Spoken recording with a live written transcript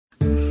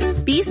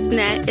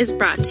BeastNet is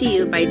brought to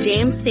you by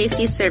James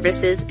Safety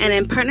Services and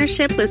in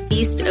partnership with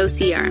Beast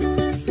OCR.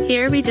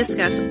 Here we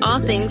discuss all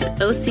things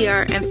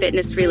OCR and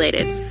fitness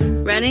related: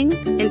 running,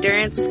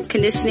 endurance,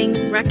 conditioning,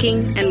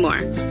 rucking, and more.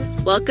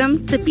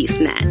 Welcome to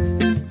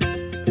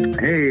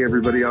BeastNet. Hey,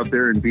 everybody out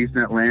there in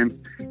BeastNet land.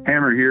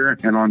 Hammer here,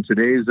 and on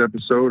today's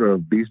episode of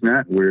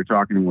BeastNet, we're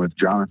talking with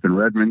Jonathan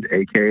Redmond,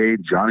 a.k.a.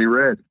 Johnny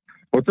Red.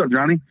 What's up,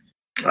 Johnny?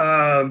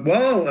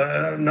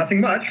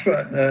 Nothing much,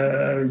 but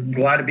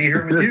glad to be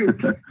here with you.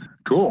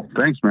 Cool.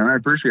 Thanks, man. I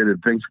appreciate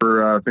it. Thanks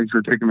for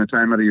taking the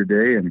time out of your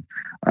day and,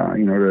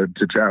 to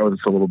chat with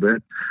us a little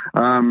bit.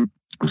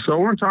 So I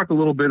want to talk a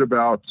little bit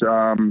about,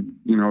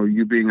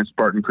 you being a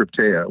Spartan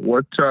Krypteia.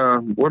 What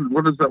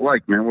is that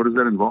like, man? What does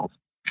that involve?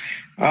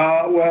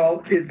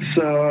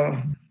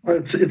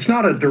 It's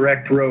not a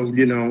direct road,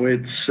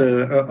 it's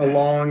a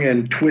long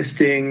and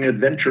twisting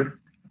adventure.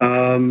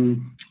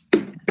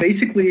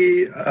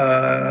 Basically,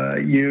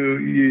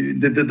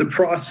 the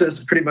process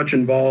pretty much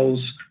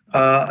involves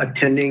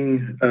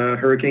attending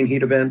hurricane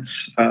heat events,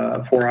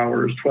 4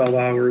 hours, 12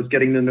 hours,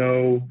 getting to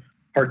know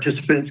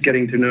participants,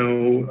 getting to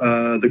know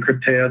the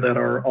Krypteia that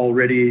are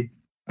already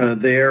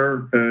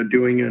there,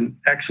 doing an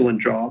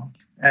excellent job.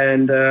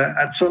 And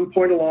at some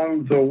point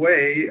along the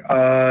way,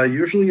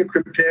 usually a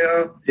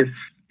Krypteia, if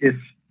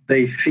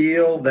they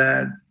feel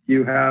that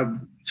you have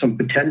some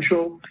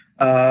potential,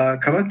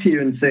 come up to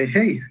you and say,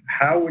 hey,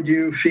 how would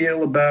you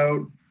feel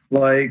about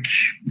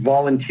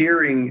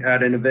volunteering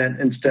at an event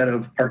instead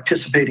of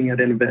participating at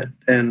an event?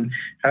 And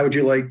how would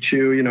you like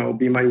to,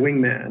 be my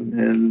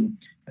wingman?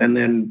 And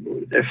then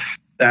if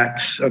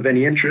that's of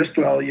any interest,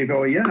 well, you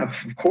go, yeah, of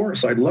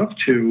course, I'd love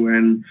to.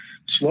 And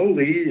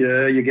slowly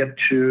you get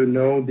to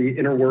know the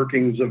inner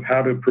workings of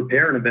how to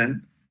prepare an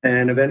event.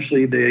 And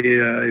eventually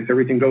if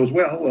everything goes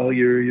well,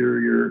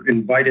 you're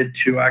invited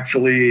to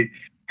actually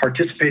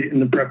participate in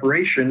the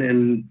preparation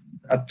and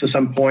up to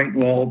some point,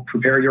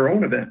 prepare your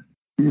own event.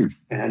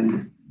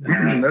 And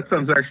that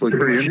sounds actually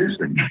pretty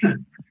interesting.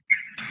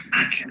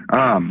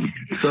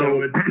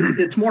 So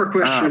it's more a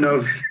question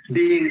of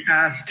being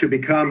asked to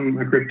become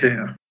a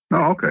Krypteia.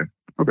 Oh, okay.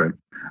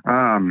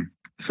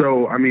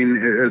 So, I mean,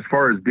 as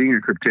far as being a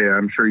Krypteia,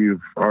 I'm sure you've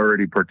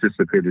already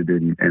participated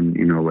in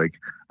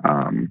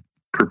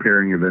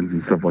preparing events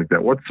and stuff like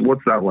that.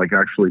 What's that like,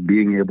 actually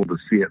being able to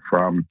see it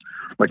from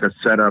like a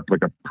setup,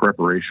 like a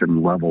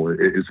preparation level?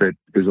 Is it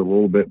a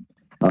little bit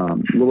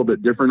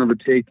different of a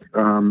take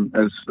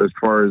as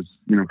far as,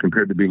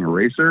 compared to being a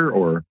racer,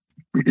 or?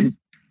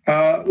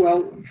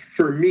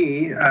 For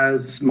me,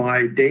 as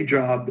my day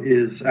job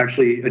is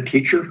actually a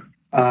teacher,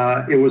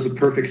 it was a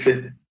perfect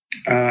fit.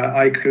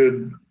 I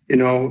could,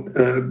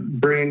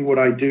 bring what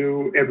I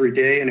do every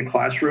day in a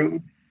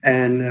classroom.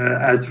 And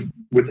as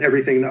with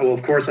everything,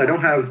 of course, I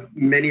don't have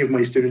many of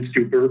my students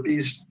do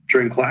burpees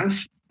during class,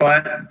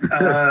 but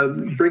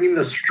bringing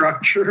the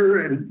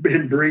structure and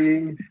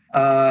bringing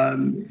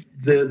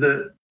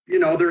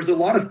there's a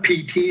lot of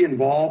PT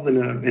involved in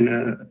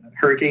a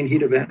hurricane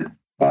heat event.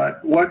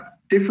 But what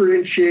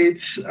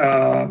differentiates,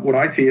 what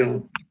I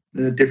feel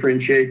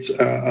differentiates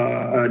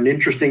an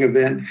interesting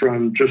event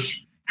from just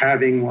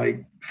having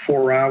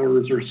 4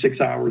 hours or 6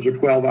 hours or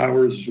 12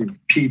 hours of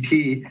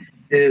PT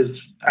is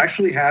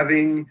actually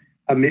having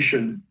a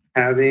mission,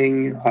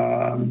 having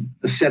a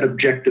set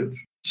objective.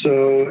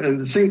 So, and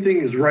the same thing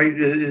is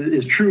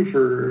true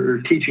for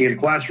teaching in a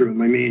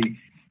classroom. I mean,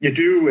 you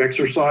do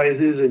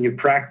exercises and you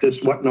practice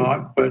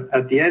whatnot, but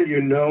at the end,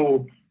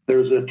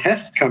 there's a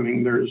test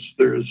coming. There's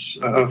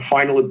a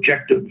final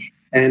objective.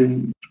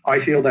 And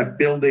I feel that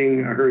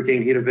building a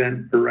hurricane heat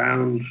event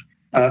around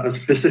a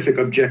specific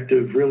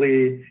objective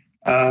really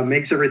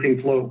makes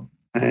everything flow.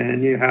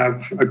 And you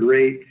have a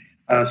great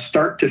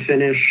start to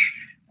finish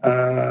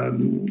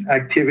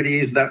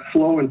activities that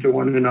flow into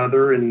one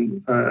another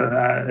and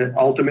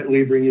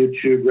ultimately bring you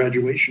to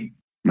graduation.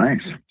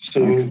 Nice.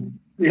 So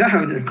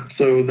yeah,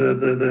 so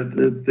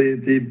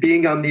the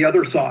being on the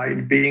other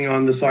side, being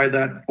on the side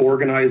that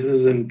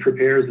organizes and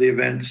prepares the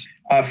events,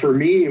 for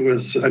me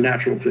was a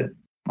natural fit.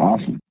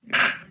 Awesome.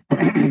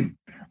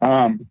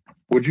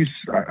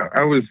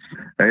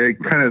 That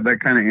kind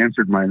of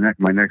answered my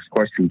next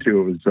question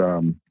too. It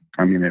was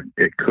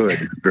it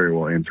could very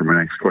well answer my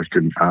next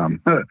question. I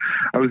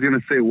was going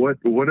to say, what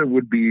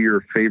would be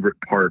your favorite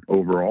part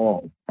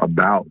overall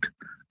about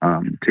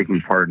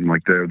taking part in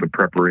the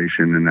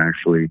preparation and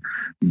actually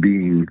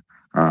being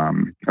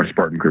a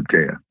Spartan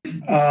Krypteia?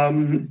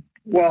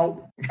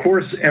 Well, of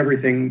course,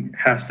 everything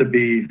has to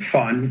be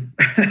fun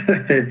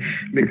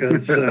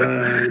because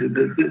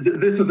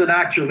this isn't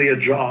actually a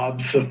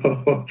job,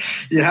 so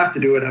you have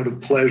to do it out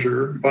of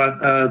pleasure. But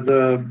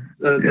the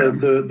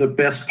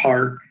best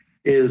part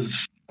is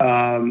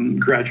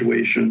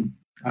graduation.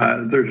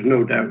 There's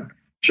no doubt.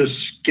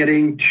 Just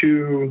getting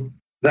to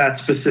that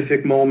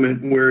specific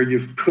moment where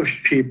you've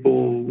pushed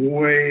people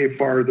way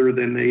farther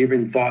than they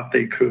even thought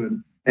they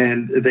could,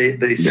 and they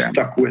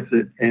stuck with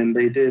it, and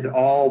they did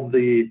all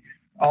the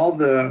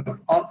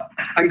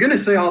I'm going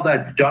to say all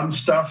that dumb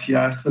stuff you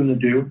ask them to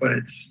do, but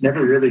it's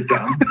never really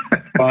dumb.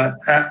 But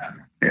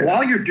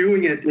while you're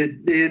doing it,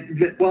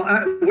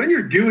 when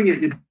you're doing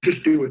it, you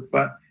just do it.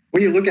 But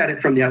when you look at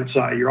it from the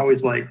outside, you're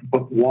always like,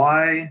 but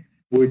why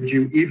would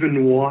you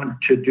even want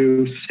to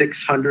do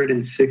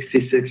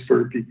 666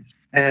 burpees?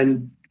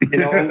 And, you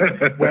know,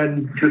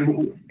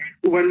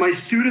 when my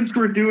students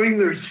were doing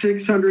their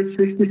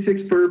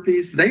 666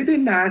 burpees, they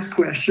didn't ask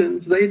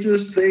questions. They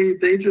just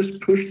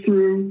pushed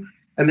through,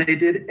 and they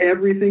did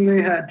everything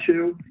they had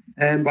to.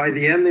 And by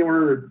the end,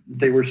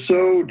 they were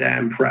so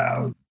damn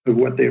proud of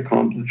what they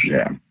accomplished.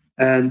 Yeah.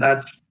 And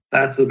that's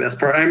the best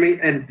part. I mean,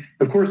 and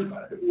of course,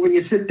 when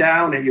you sit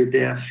down at your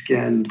desk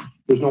and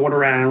there's no one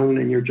around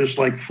and you're just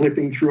like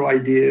flipping through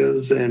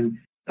ideas, and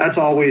that's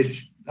always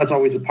a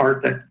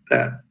part that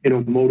you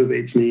know,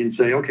 motivates me and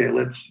say, okay,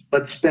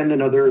 let's spend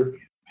another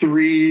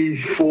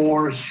 3,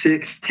 4,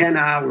 6, 10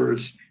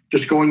 hours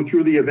just going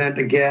through the event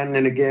again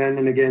and again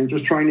and again,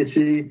 just trying to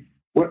see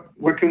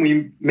what can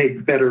we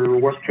make better, or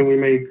what can we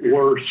make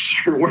worse,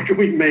 or what can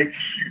we make,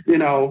 you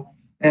know,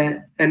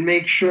 and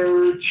make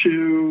sure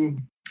to,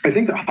 I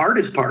think the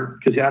hardest part,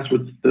 because you asked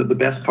what's the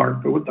best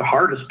part, but what the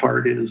hardest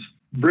part is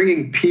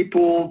bringing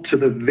people to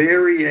the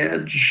very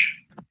edge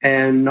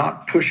and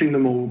not pushing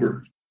them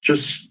over.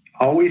 Just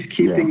always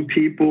keeping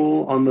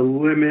people on the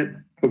limit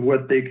of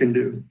what they can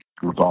do.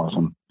 That's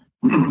awesome.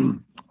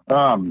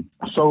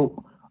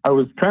 So I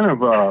was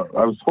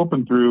I was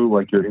flipping through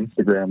like your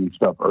Instagram and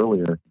stuff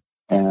earlier,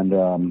 and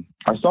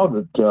I saw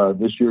that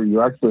this year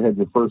you actually had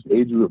your first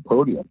age group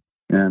podium,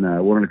 and I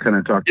wanted to kind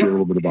of talk to you a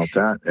little bit about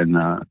that,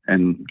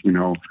 and you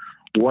know,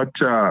 what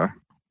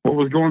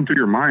was going through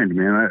your mind,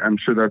 man? I'm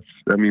sure I've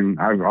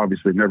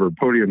obviously never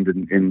podiumed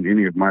in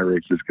any of my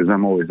races because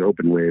I'm always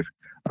open wave.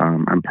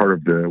 I'm part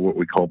of what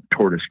we call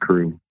tortoise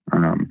crew.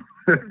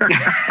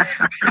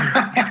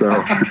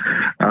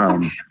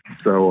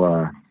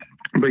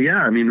 But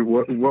yeah, I mean,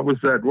 what was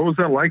that? What was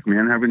that like,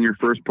 man? Having your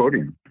first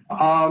podium?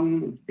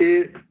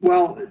 If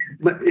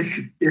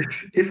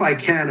I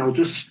can, I'll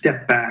just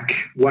step back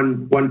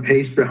one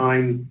pace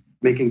behind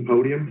making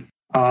podium.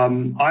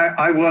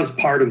 I was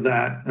part of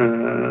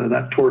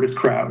that tortoise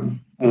crowd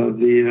of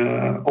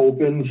the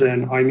opens,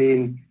 and I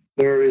mean,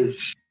 there is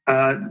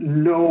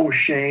no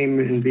shame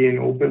in being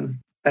open.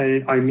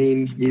 And I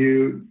mean,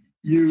 you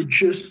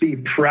just be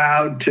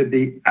proud to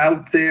be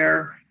out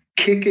there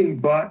kicking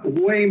butt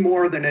way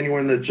more than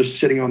anyone that's just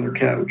sitting on their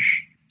couch.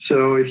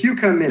 So if you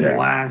come in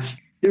last,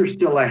 you're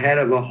still ahead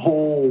of a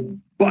whole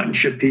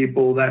bunch of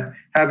people that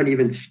haven't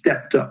even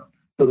stepped up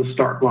to the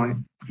start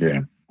line.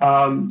 Yeah.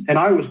 And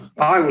I was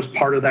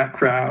part of that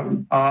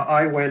crowd.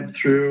 I went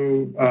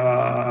through,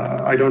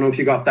 I don't know if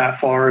you got that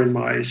far in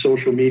my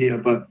social media,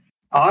 but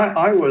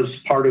I was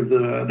part of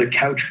the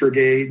couch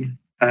brigade.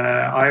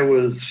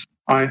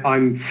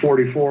 I'm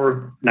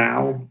 44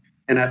 now,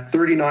 and at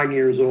 39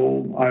 years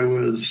old, I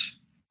was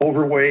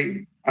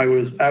overweight. I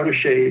was out of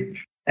shape,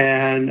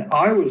 and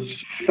I was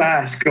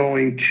fast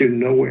going to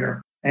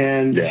nowhere.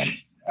 And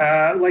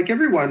like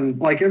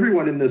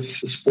everyone in this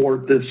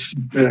sport, this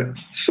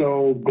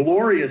so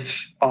glorious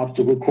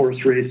obstacle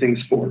course racing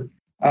sport,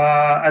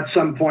 at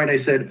some point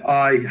I said,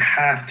 I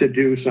have to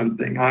do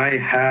something. I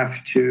have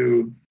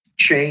to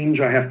change.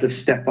 I have to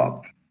step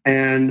up.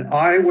 And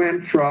I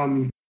went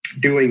from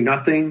doing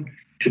nothing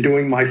to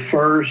doing my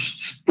first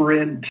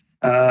sprint.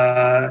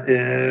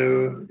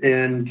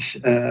 And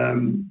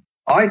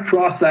I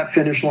crossed that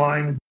finish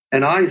line,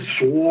 and I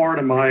swore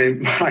to my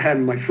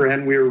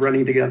friend, we were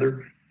running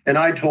together, and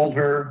I told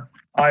her,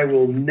 I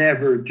will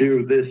never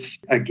do this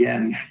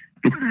again.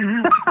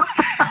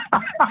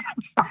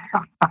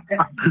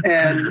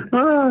 And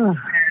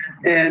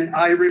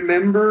I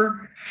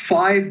remember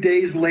 5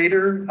 days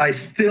later, I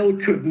still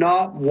could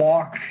not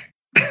walk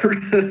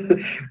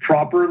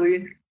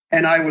properly,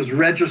 and I was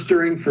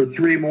registering for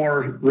 3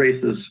 more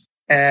races,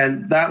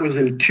 and that was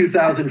in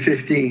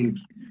 2015.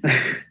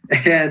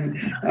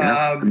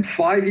 And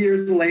 5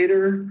 years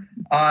later,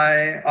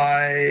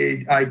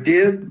 I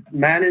did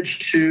manage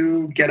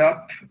to get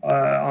up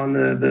on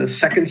the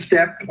second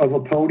step of a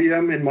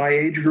podium in my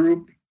age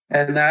group,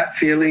 and that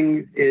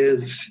feeling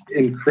is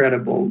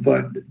incredible.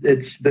 But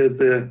it's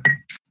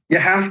you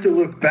have to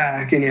look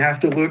back, and you have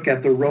to look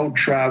at the road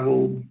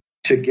traveled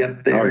to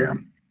get there. Oh, yeah.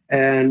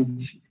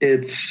 And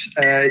it's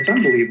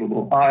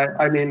unbelievable.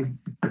 I mean,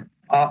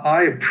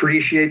 I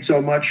appreciate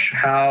so much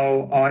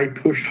how I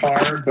pushed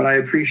hard, but I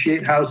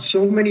appreciate how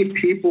so many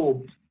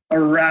people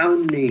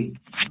around me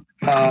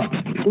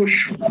push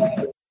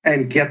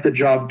and get the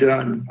job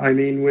done. I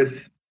mean,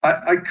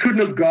 I couldn't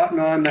have gotten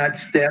on that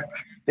step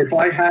if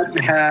I hadn't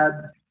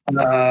had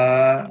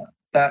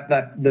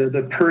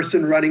the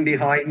person running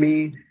behind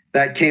me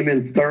that came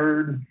in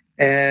third,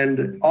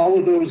 and all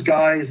of those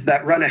guys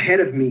that run ahead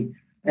of me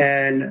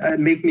and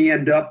make me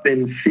end up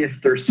in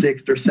 5th or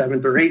 6th or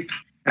 7th or 8th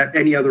at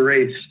any other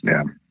race.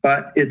 Yeah.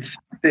 But it's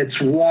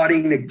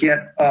wanting to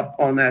get up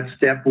on that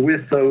step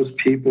with those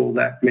people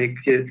that make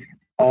it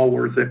all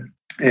worth it.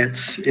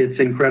 It's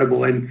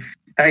incredible. And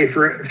hey,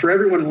 for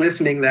everyone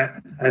listening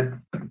that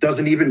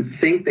doesn't even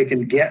think they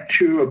can get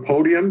to a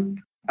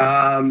podium,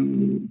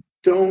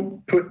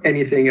 don't put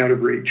anything out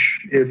of reach.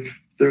 If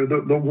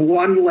the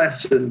one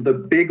lesson, the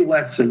big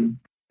lesson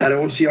that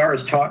OCR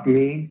has taught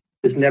me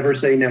is never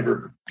say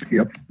never.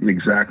 Yep,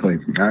 exactly.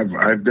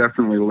 I've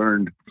definitely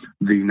learned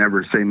the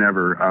never say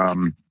never. I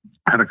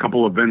had a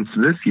couple events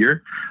this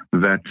year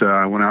that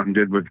I went out and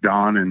did with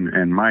Don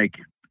and Mike.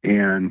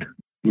 And,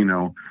 you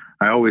know,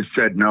 I always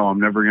said, no, I'm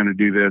never going to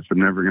do this. I'm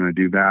never going to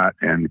do that.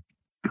 And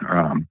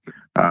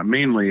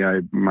mainly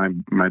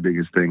my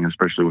biggest thing,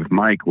 especially with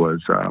Mike,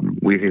 was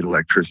we hate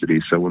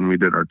electricity. So when we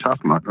did our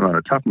Tough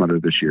Mudder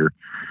this year,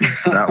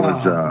 that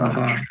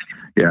was...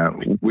 Yeah,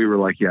 we were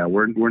like,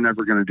 we're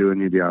never going to do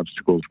any of the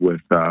obstacles with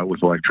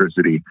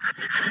electricity,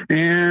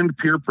 and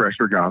peer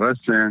pressure got us,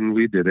 and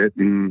we did it,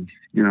 and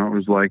you know, it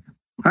was like,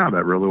 wow,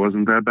 that really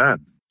wasn't that bad.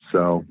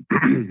 So,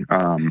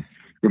 I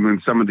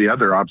mean, some of the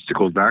other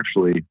obstacles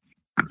actually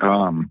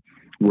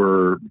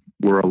were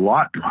a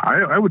lot.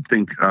 I would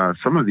think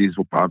some of these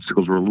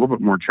obstacles were a little bit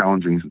more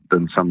challenging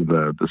than some of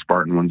the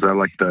Spartan ones. I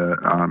like the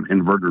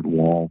inverted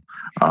wall.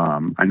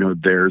 I know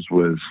theirs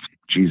was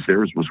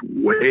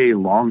way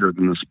longer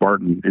than the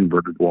Spartan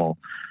inverted wall.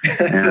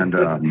 And,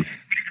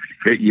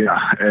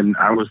 and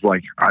I was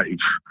like, I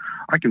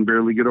can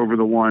barely get over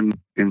the one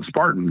in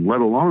Spartan,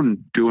 let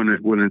alone doing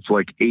it when it's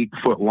like 8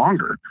 foot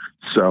longer.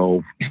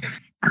 So,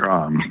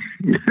 well,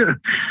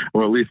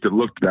 at least it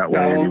looked that way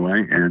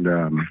anyway. And,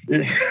 I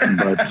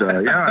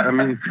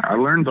mean, I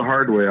learned the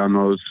hard way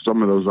on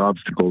some of those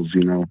obstacles,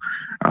 you know.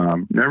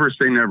 Never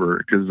say never,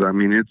 because I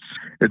mean, it's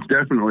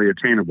definitely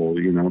attainable,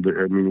 you know.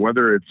 I mean,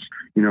 whether it's,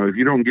 you know, if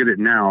you don't get it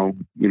now,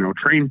 you know,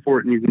 train for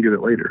it and you can get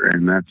it later.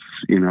 And that's,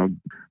 you know,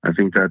 I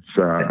think that's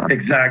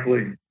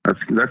exactly,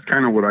 that's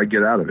kind of what I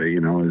get out of it, you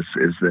know,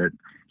 is that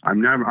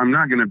I'm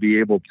not going to be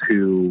able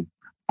to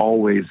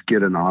always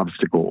get an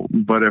obstacle,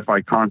 but if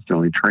I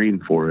constantly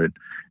train for it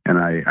and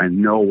I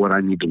know what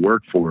I need to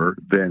work for,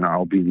 then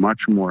I'll be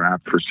much more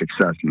apt for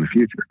success in the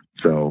future.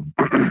 So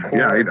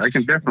yeah, I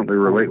can definitely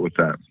relate with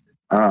that.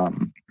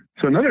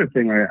 So another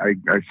thing I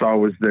saw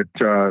was that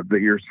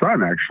your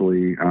son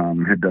actually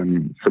had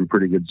done some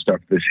pretty good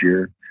stuff this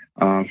year.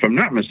 If I'm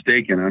not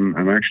mistaken,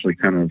 I'm actually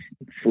kind of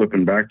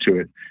flipping back to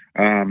it.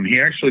 He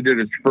actually did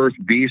his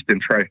first beast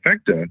and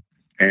trifecta,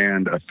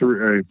 and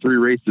three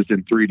races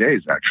in 3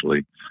 days,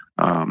 actually.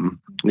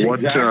 What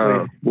was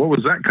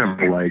that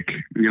kind of like?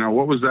 You know,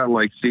 what was that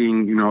like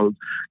seeing, you know,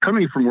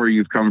 coming from where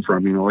you've come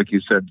from, you know, like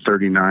you said,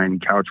 39,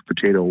 couch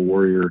potato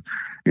warrior,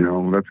 you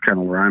know, that's kind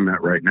of where I'm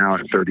at right now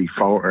at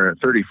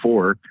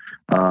 34.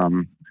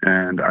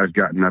 And I've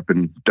gotten up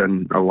and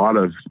done a lot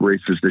of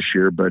races this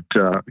year, but,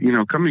 you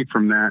know, coming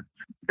from that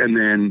and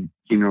then,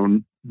 you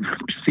know,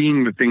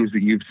 seeing the things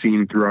that you've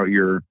seen throughout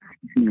your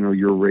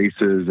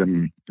races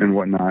and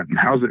whatnot, and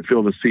how's it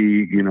feel to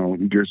see, you know,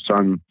 your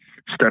son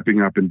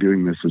stepping up and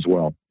doing this as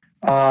well?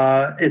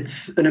 It's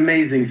an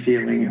amazing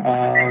feeling.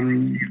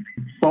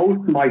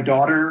 Both my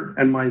daughter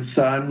and my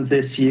son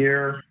this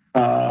year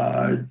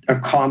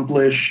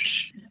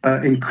accomplished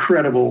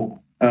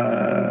incredible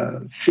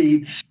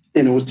feats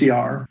in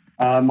OCR.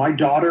 My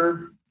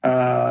daughter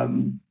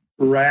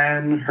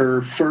ran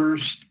her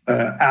first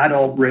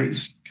adult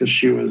race because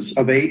she was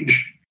of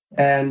age,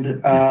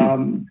 and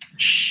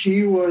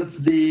she was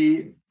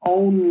the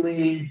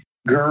only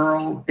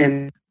girl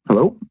in...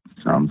 Hello?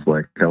 Sounds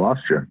like I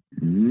lost you.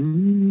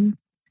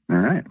 All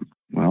right.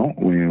 Well,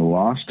 we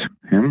lost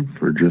him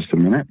for just a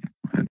minute.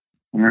 All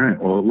right.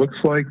 Well, it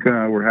looks like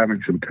we're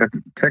having some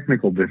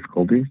technical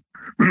difficulties.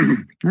 All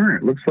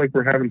right. Looks like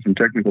we're having some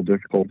technical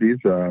difficulties.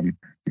 I'm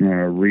going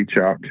to reach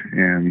out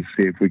and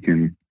see if we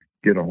can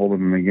get a hold of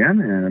him again.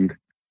 And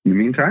in the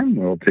meantime,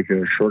 we'll take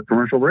a short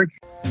commercial break.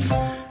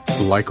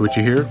 Like what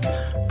you hear?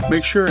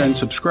 Make sure and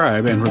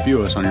subscribe and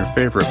review us on your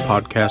favorite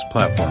podcast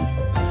platform.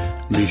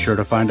 Be sure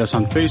to find us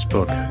on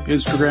Facebook,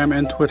 Instagram,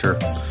 and Twitter.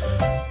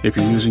 If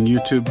you're using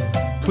YouTube,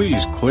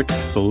 please click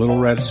the little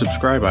red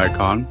subscribe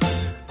icon,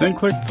 then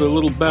click the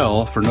little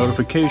bell for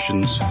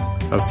notifications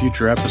of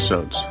future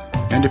episodes.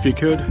 And if you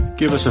could,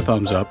 give us a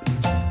thumbs up.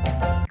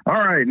 All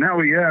right. Now,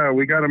 we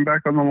got him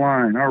back on the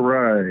line. All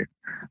right.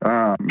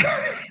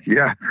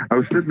 Yeah, I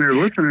was sitting there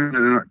listening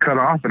and it cut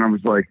off and I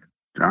was like,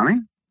 Johnny?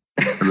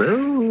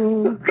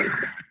 Hello?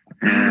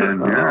 And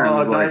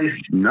nice.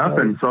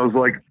 Nothing. So I was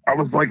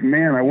like,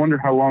 man, I wonder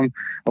how long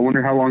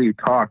you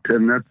talked.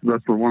 And that's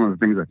one of the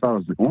things I thought. I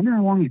was like, I wonder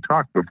how long you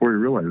talked before you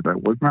realized I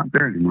was not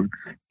there anymore.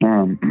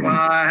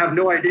 I have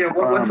no idea.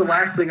 What's the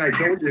last thing I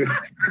told you?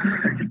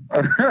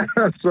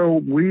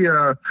 So we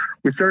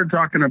started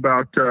talking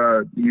about,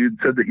 you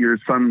said that your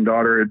son and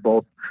daughter had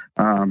both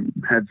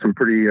had some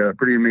pretty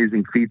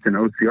amazing feats in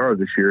OCR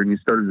this year, and you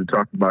started to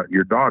talk about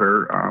your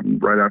daughter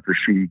right after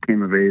she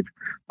came of age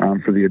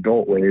for the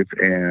adult wave,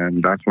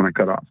 and that's when I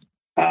cut off.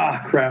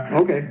 Ah, crap.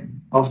 Okay,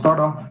 I'll start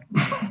off.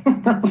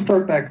 I'll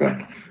start back up.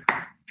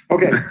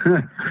 Okay.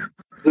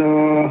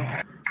 So,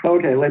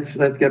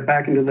 let's get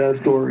back into the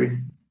story.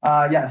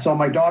 So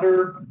my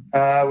daughter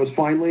was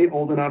finally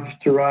old enough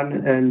to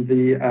run in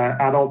the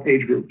adult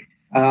age group.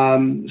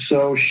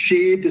 So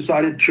she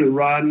decided to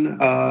run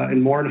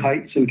in Morin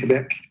Heights in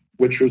Quebec,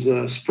 which was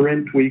a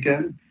sprint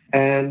weekend.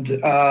 And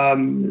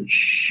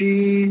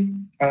she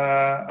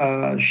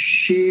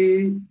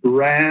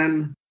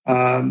ran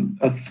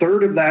a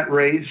third of that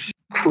race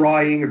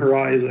crying her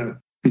eyes out.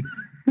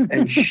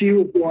 And she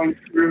was going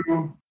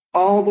through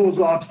all those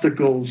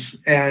obstacles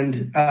and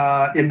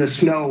in the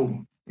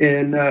snow,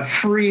 in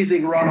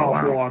freezing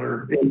runoff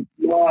water, in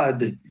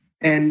blood.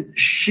 And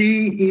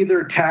she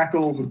either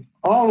tackled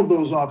all of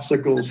those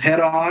obstacles head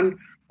on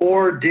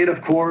or did,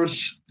 of course,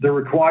 the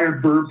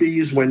required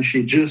burpees when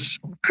she just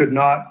could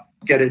not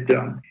get it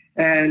done.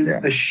 And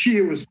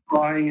she was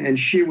crying and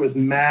she was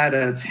mad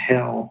as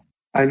hell.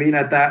 I mean,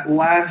 at that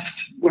last,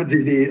 I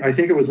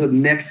think it was the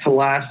next to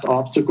last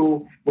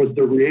obstacle was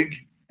the rig.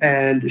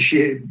 And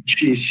she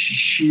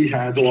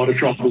had a lot of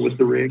trouble with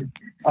the rig,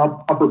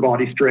 upper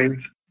body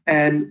strength.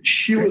 And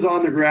she was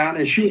on the ground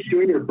and she was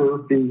doing her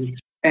burpees.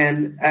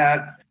 And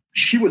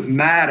she was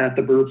mad at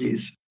the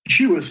burpees.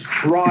 She was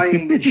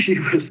crying and she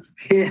was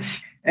pissed.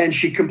 And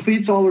she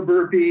completes all her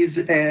burpees,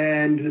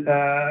 and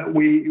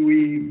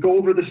we go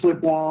over the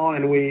slip wall,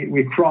 and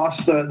we cross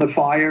the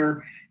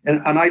fire,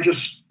 and I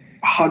just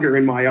hug her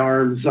in my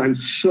arms. I'm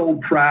so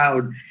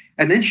proud.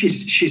 And then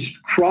she's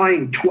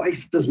crying twice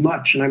as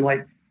much, and I'm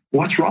like,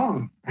 what's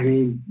wrong? I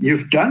mean,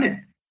 you've done it.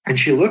 And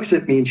she looks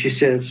at me and she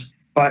says,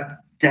 but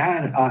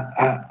Dad,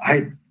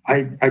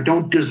 I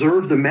don't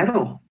deserve the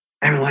medal.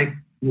 And I'm like,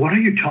 what are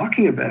you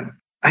talking about?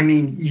 I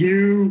mean,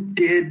 you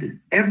did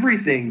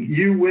everything.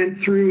 You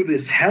went through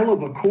this hell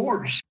of a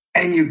course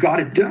and you got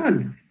it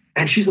done.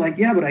 And she's like,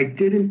 yeah, but I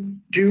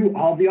didn't do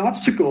all the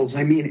obstacles.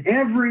 I mean,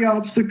 every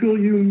obstacle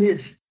you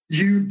missed,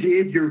 you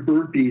did your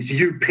burpees.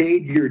 You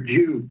paid your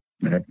due.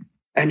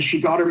 And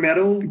she got her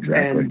medal,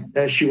 and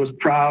she was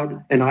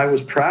proud, and I was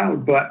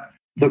proud. But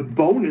the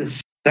bonus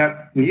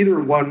that neither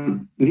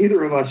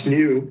of us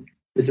knew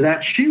is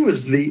that she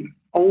was the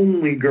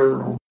only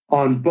girl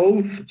on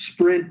both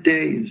sprint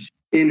days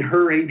in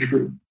her age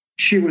group.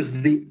 She was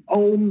the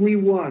only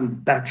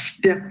one that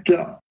stepped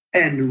up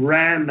and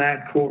ran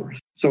that course.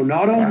 So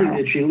not only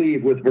did she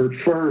leave with her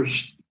first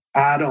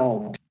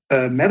adult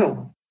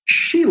medal,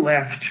 she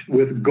left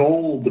with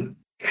gold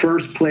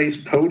first place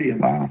podium.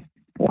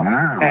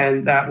 Wow.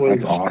 And that was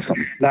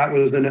awesome. That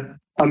was an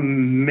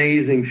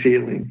amazing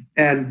feeling.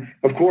 And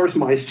of course,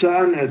 my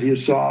son, as you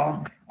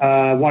saw,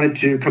 wanted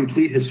to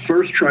complete his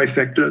first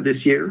trifecta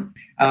this year.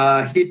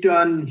 He'd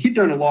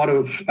done a lot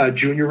of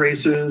junior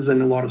races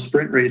and a lot of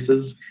sprint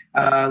races.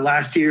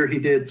 Last year he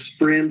did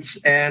sprints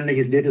and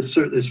he did his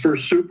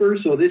first super.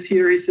 So this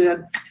year he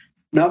said,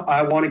 no,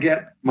 I want to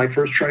get my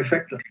first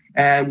trifecta.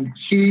 And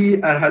he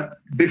had,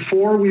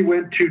 before we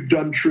went to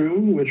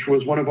Duntroon, which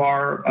was one of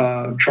our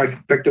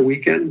trifecta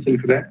weekends in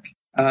Quebec,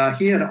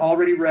 he had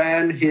already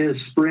ran his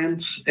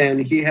sprints and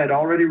he had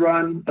already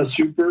run a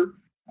super.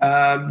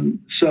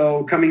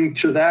 So coming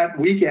to that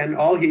weekend,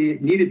 all he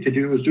needed to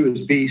do was do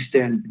his beast,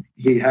 and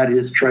he had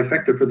his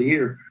trifecta for the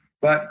year.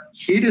 But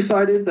he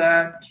decided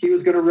that he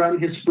was going to run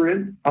his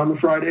sprint on the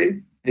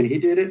Friday, and he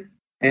did it.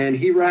 And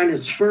he ran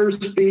his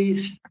first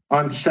beast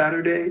on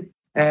Saturday,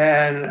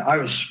 and I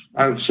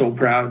was so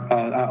proud.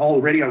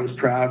 Already I was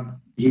proud.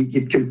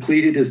 He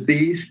completed his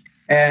beast,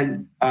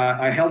 and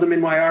I held him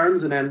in my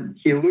arms, and then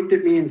he looked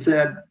at me and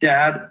said,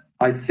 Dad,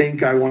 I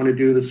think I want to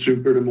do the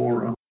super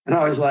tomorrow. And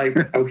I was like,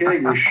 okay,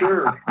 you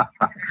sure?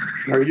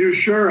 Are you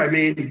sure? I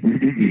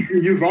mean,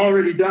 you've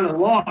already done a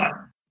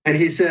lot. And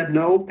he said,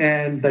 no.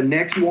 And the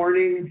next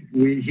morning,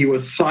 he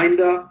was signed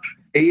up,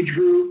 age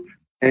group,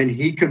 and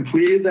he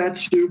completed that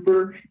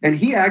super. And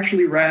he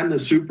actually ran the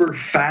super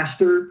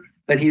faster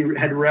than he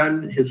had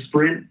run his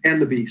sprint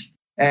and the beast.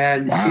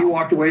 And he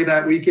walked away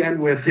that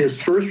weekend with his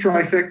first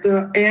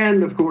trifecta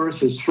and, of course,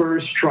 his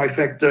first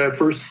trifecta,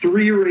 first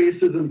 3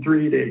 races in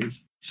 3 days.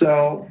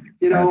 So,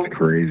 you know, that's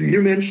crazy.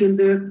 You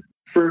mentioned it.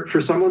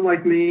 For someone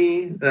like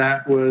me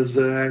that was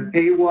an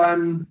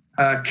A1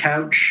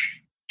 couch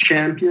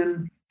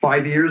champion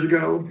 5 years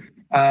ago,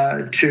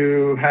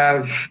 to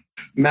have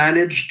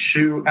managed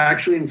to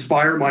actually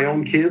inspire my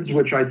own kids,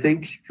 which I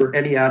think for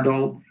any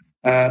adult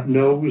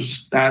knows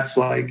that's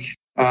like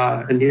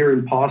a near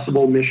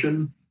impossible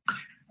mission.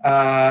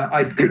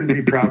 I couldn't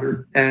be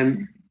prouder.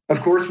 And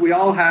of course, we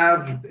all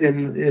have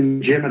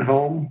in gym at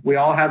home, we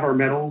all have our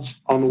medals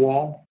on the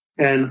wall.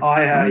 And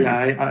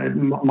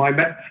my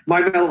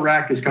medal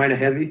rack is kind of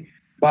heavy,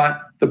 but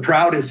the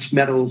proudest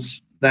medals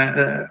that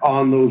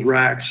on those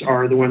racks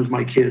are the ones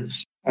my kids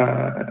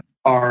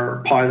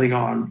are piling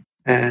on.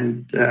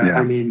 And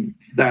I mean,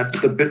 that's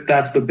the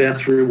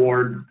best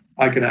reward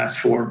I could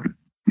ask for.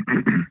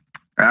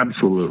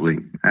 Absolutely.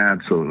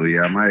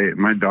 Yeah.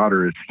 My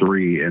daughter is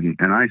 3 and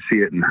I see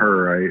it in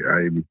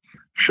her.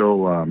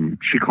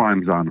 She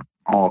climbs on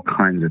all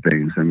kinds of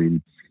things. I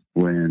mean,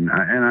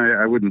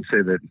 I wouldn't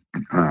say that,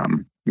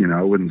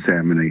 I wouldn't say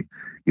I'm going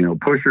to,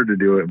 push her to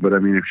do it, but I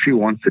mean, if she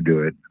wants to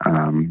do it,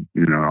 I'm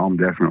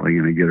definitely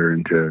going to get her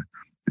into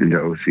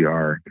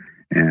OCR.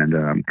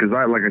 And, cause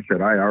like I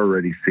said, I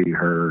already see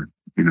her,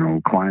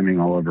 climbing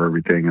all over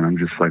everything. And I'm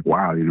just like,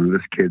 wow,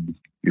 this kid,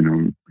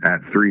 at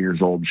 3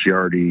 years old, she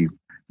already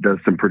does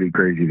some pretty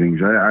crazy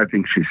things. I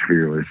think she's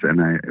fearless,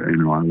 and I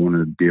want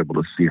to be able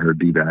to see her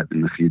do that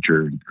in the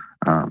future.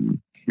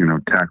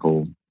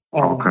 Tackle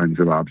all kinds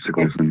of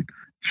obstacles, and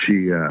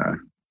she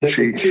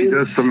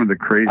does some of the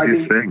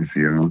craziest things.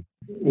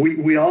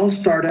 We all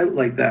start out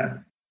like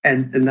that,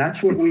 and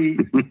that's what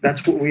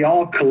we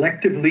all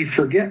collectively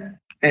forget.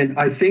 And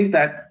I think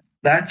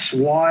that's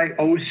why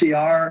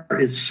OCR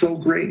is so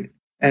great.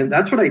 And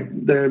that's what I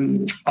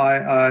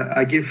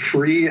give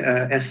free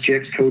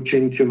SGX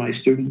coaching to my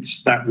students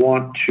that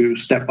want to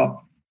step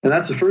up. And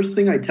that's the first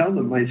thing I tell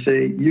them. I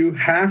say, you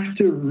have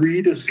to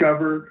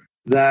rediscover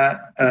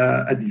that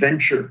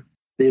adventure,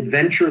 the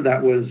adventure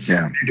that was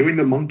doing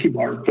the monkey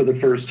bar for the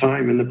first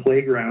time in the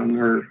playground,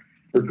 or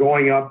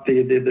going up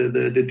doing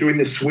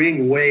the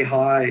swing way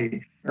high,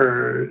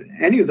 or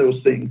any of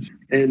those things.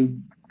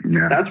 And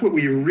that's what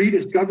we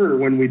rediscover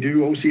when we do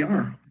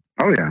OCR.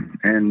 Oh yeah,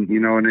 and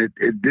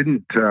it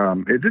didn't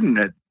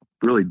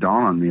really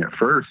dawn on me at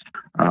first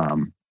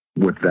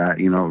with that.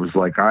 It was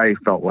like I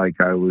felt like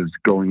I was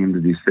going into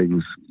these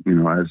things,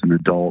 as an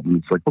adult, and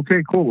it's like,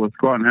 okay, cool, let's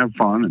go out and have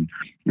fun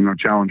and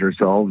challenge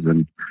ourselves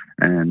and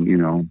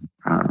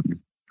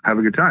have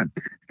a good time.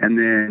 And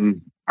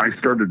then I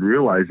started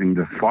realizing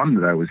the fun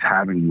that I was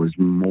having was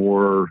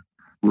more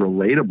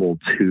relatable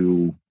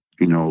to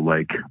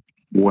like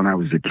when I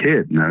was a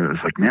kid, and I was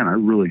like, man, I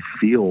really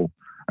feel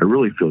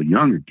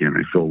young again.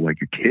 I feel like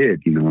a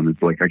kid, and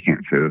it's like, I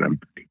can't say that I'm,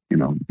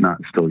 not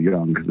still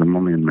young because I'm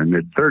only in my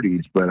mid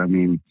 30s, but I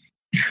mean,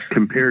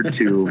 compared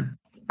to,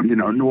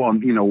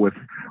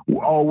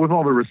 with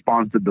all the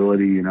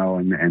responsibility,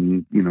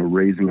 and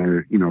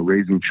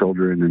raising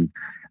children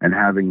and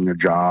having a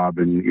job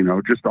and,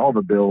 just all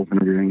the bills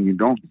and everything, you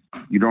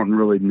don't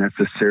really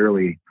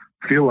necessarily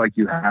feel like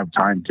you have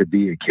time to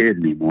be a kid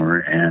anymore.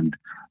 And,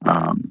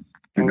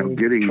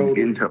 getting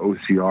into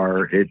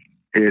OCR,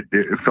 it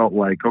felt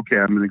like, okay,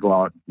 I'm going to go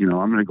out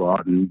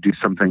and do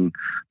something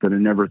that I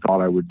never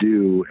thought I would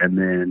do. And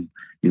then,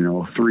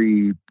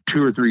 2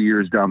 or 3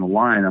 years down the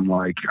line, I'm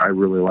like, I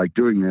really like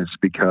doing this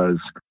because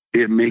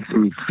it makes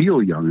me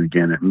feel young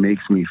again. It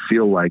makes me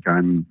feel like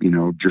I'm,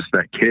 just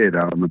that kid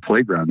out on the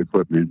playground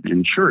equipment.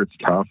 And sure, it's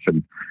tough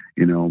and,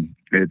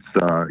 it's,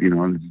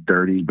 it's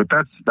dirty, but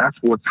that's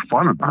what's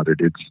fun about it.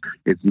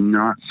 It's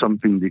not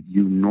something that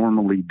you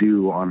normally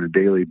do on a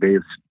daily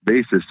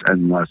basis,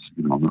 unless,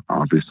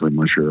 obviously,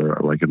 unless you're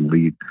like an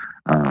elite,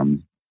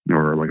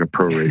 or like a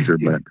pro racer,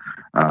 but,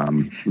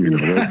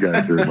 those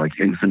guys are like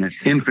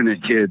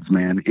infinite kids,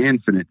 man,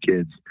 infinite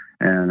kids.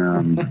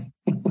 And,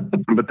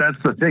 but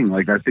that's the thing.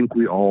 Like, I think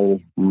we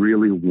all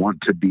really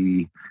want to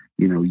be,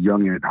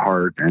 young at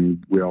heart,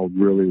 and we all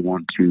really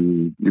want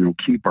to,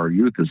 keep our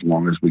youth as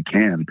long as we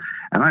can.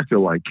 And I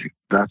feel like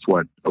that's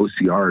what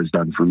OCR has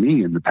done for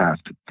me in the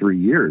past 3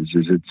 years,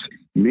 is it's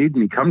made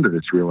me come to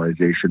this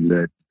realization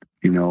that,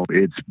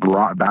 it's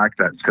brought back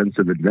that sense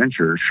of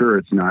adventure. Sure,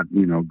 it's not,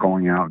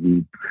 going out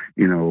and,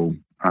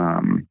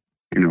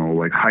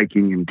 like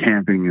hiking and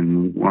camping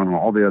and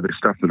all the other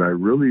stuff that I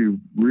really,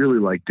 really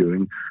like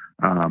doing.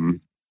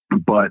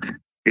 But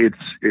it's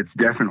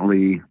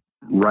definitely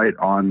right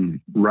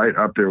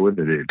up there with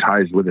it. It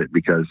ties with it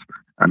because,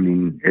 I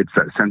mean, it's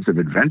that sense of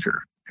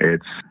adventure.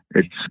 It's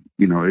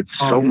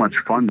so much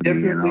fun to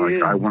me.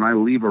 When I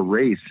leave a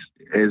race,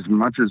 as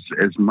much as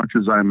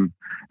I'm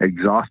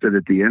exhausted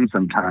at the end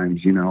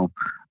sometimes,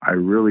 I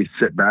really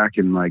sit back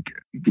and I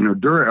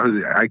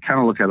kind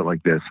of look at it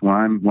like this.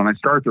 When I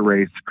start the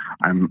race,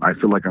 I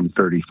feel like I'm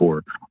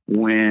 34.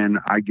 When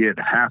I get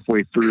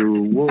halfway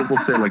through, we'll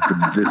say like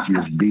this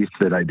year's beast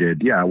that I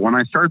did. Yeah. When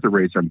I start the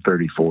race, I'm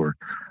 34.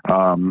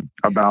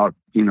 About,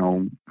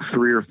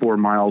 3 or 4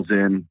 miles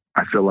in,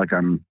 I feel like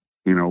I'm,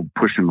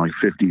 pushing like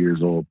 50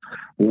 years old.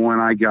 When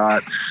I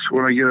get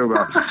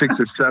about 6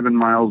 or 7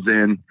 miles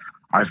in,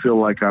 I feel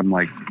like I'm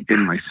like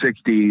in my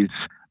 60s,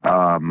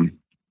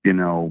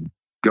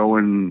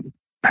 going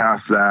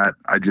past that.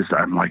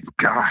 I'm like,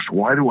 gosh,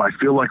 why do I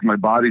feel like my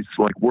body's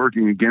like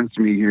working against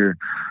me here?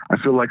 I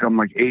feel like I'm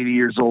like 80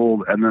 years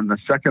old. And then the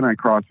second I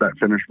cross that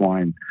finish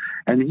line,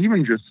 and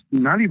even just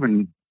not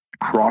even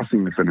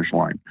crossing the finish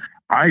line,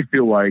 I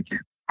feel like,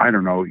 I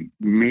don't know,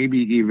 maybe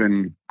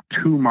even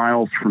 2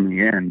 miles from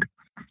the end.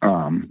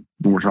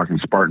 We're talking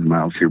Spartan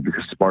miles here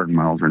because Spartan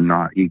miles are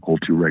not equal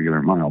to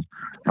regular miles.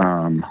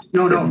 No,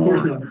 of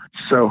course not.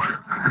 So,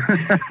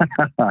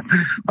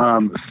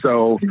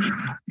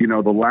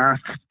 the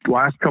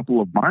last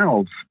couple of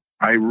miles,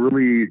 I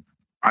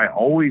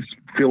always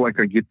feel like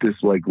I get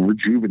this like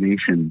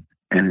rejuvenation,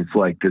 and it's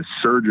like this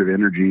surge of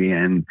energy,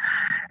 and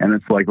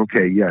it's like,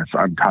 okay, yes,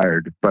 I'm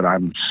tired, but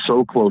I'm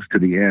so close to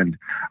the end.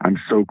 I'm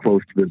so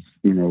close to this,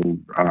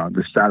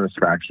 the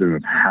satisfaction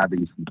of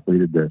having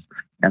completed this.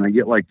 And I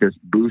get like this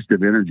boost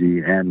of energy.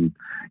 And,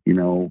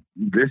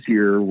 this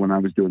year when I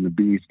was doing the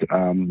Beast,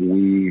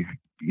 we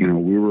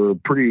were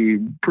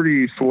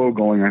pretty slow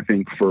going, I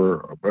think,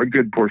 for a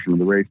good portion of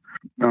the race.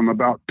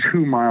 About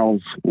 2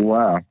 miles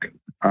left,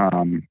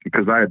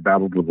 because I had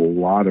battled with a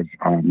lot of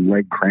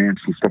leg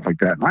cramps and stuff like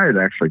that. And I had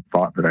actually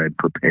thought that I had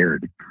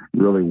prepared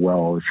really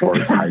well as far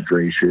as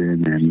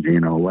hydration and,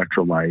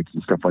 electrolytes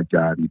and stuff like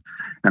that.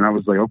 And I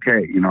was like,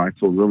 okay, I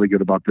feel really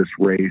good about this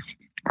race.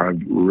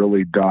 I've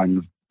really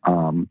done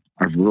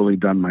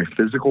my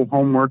physical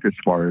homework as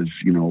far as,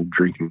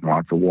 drinking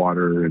lots of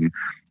water and,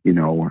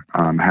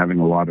 having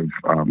a lot of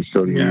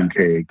sodium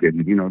intake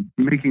and,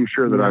 making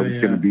sure that I was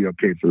going to be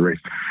okay for the race.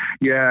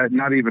 Yeah,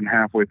 not even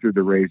halfway through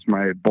the race,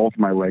 both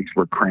my legs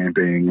were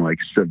cramping like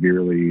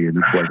severely. And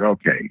it's like,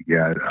 okay,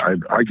 yeah,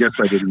 I guess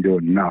I didn't do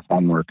enough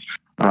homework.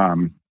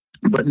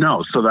 But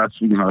no, so that's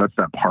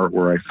that part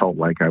where I felt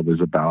like I was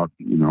about,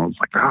 it's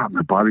like,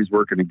 my body's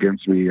working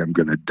against me. I'm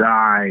going to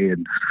die.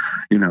 And,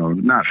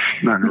 not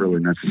really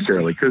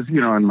necessarily because,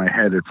 in my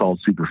head, it's all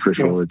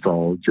superficial. It's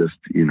all just,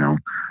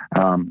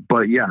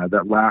 but yeah,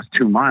 that last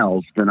 2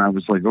 miles, then I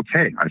was like,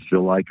 okay, I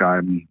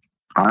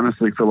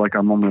honestly feel like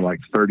I'm only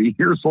like 30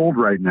 years old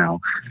right now.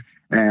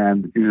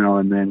 And,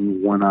 and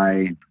then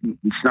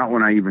it's not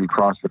when I even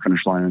crossed the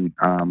finish line,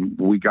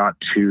 we got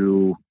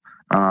to,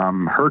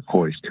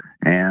 Herkhoist,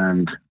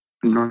 and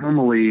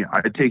normally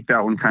I take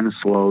that one kind of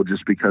slow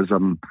just because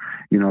I'm,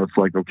 it's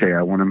like, okay,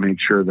 I want to make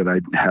sure that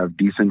I have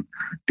decent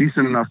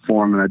enough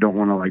form and I don't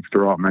want to like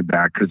throw out my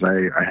back because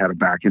I had a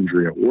back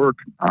injury at work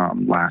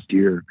last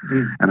year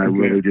and I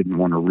really didn't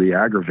want to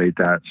re-aggravate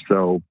that.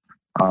 So,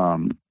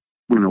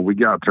 we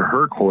got to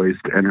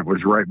Herkhoist and it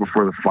was right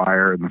before the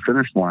fire and the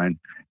finish line.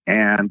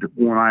 And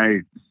when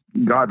I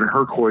got to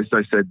Herkhoist,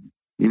 I said,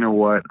 you know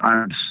what?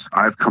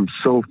 I've come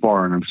so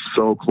far and I'm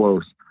so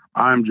close.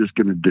 I'm just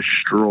going to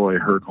destroy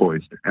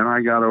Herkhoist. And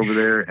I got over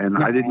there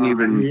and I didn't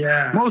even,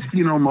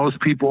 most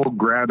people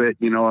grab it,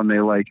 and they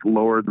like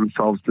lower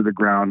themselves to the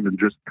ground and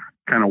just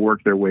kind of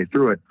work their way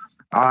through it.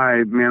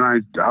 I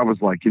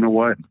was like, you know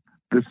what?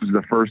 This is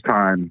the first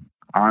time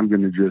I'm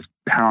going to just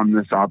pound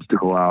this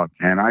obstacle out.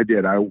 And I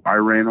did. I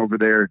ran over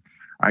there.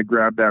 I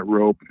grabbed that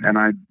rope and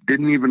I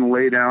didn't even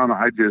lay down.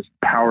 I just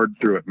powered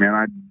through it, man.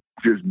 I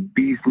just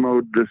beast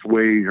mode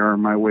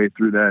my way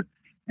through that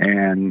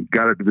and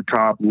got it to the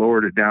top,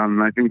 lowered it down.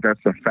 And I think that's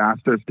the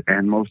fastest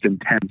and most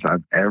intense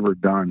I've ever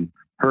done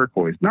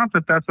Herkhoist. Not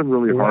that that's a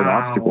really hard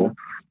obstacle,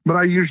 but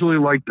I usually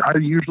like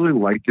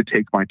to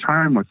take my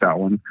time with that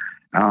one.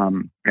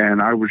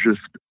 And I was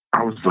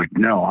like,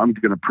 no, I'm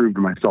going to prove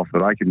to myself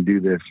that I can do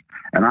this.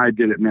 And I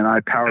did it, man.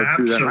 I powered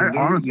through that. I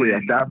honestly,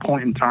 at that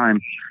point in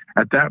time,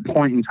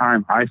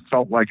 I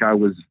felt like I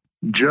was,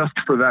 just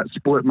for that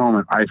split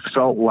moment, I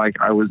felt like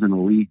I was an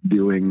elite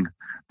doing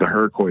the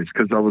Herkhoist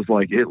because I was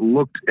like, it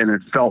looked and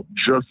it felt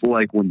just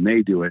like when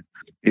they do it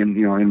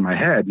in my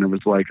head. And it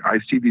was like, I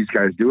see these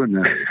guys doing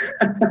this,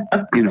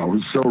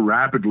 so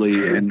rapidly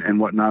and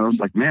whatnot. I was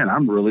like, man,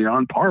 I'm really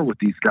on par with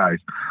these guys.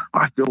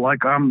 I feel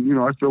like I'm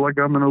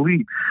an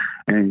elite.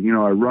 And,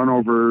 I run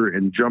over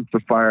and jump the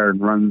fire and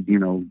run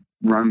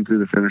through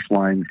the finish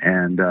line.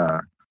 And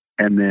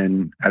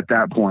then at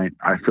that point,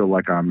 I feel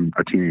like I'm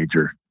a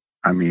teenager.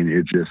 I mean,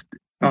 it just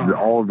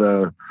all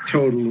the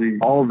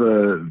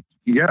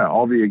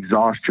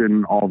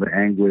exhaustion, all the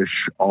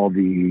anguish, all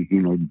the,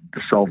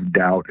 the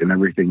self-doubt and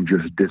everything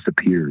just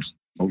disappears.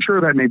 I'm sure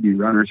that may be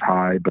runner's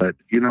high, but,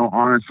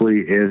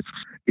 honestly,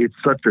 it's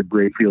such a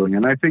great feeling.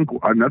 And I think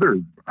another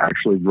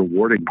actually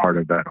rewarding part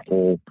of that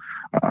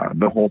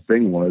the whole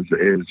thing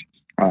is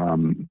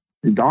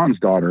Dawn's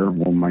daughter,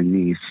 my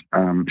niece,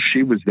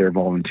 she was there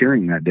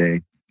volunteering that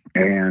day.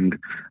 And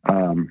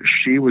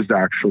she was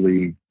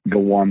actually the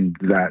one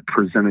that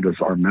presented us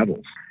our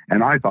medals.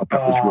 And I thought that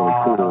was really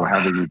cool,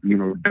 having,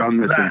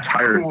 done this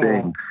entire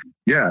thing.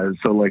 Yeah.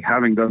 So like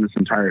having done this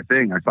entire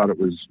thing, I thought it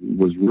was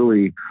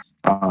really,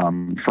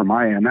 for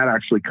my end, that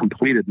actually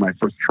completed my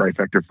first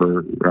trifecta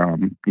for,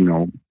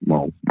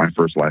 my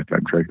first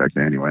lifetime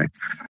trifecta anyway,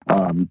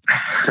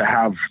 to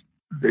have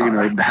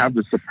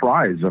the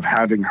surprise of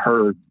having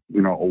her,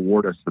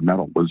 award us the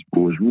medal was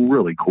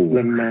really cool.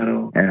 The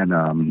medal. And,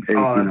 and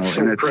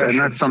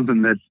that's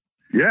something that,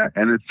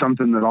 and it's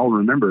something that I'll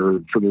remember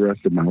for the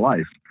rest of my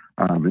life,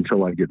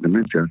 until I get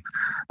dementia.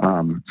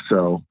 But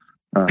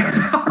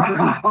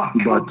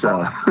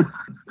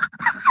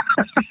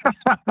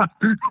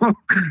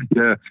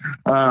yeah,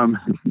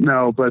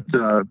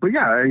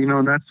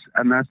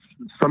 that's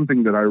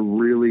something that I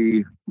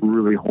really,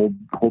 really hold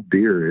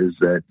dear is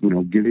that,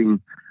 getting,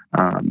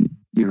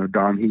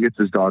 Don, he gets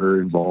his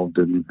daughter involved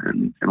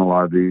in a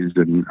lot of these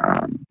and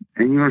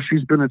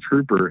she's been a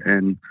trooper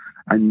and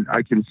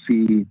I can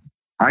see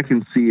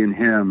in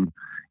him,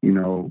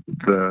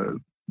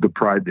 the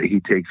pride that he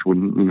takes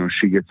when,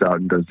 she gets out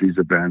and does these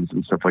events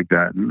and stuff like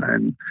that.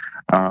 And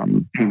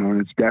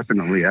it's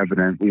definitely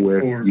evident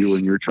with you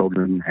and your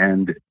children.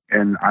 And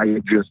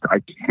I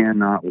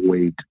cannot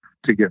wait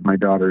to get my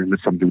daughter into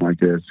something like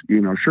this.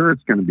 Sure,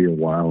 it's going to be a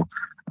while.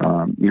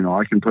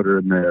 I can put her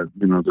in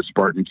the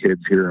Spartan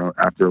Kids here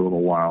after a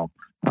little while,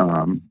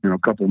 a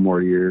couple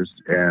more years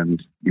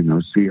and,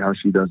 see how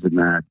she does in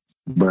that.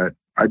 But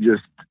I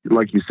just,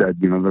 like you said,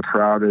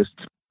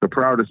 the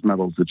proudest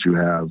medals that you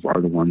have are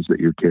the ones that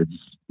your kids,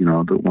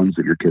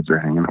 are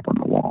hanging up on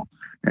the wall.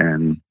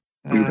 And,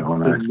 and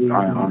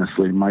I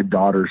honestly, my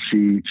daughter,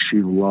 she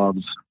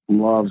loves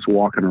loves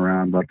walking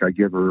around. Like I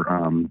give her,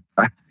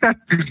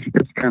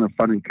 it's kind of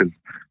funny because,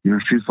 you know,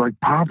 she's like,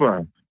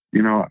 Papa,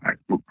 you know,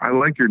 I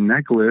like your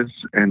necklace.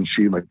 And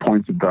she like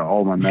points at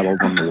all my medals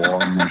on the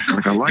wall. And she's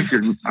like, I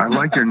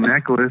like your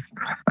necklace.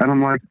 And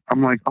I'm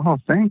like, oh,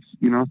 thanks.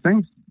 You know,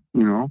 thanks.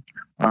 You know,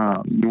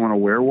 you want to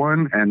wear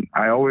one? And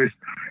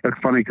it's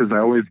funny because I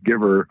always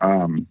give her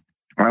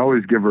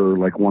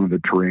like one of the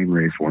terrain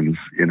race ones,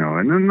 you know,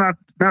 and then not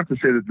to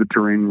say that the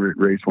terrain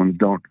race ones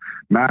don't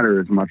matter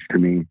as much to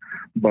me,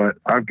 but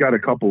I've got a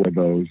couple of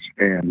those,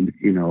 and,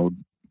 you know,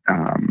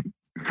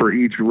 for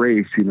each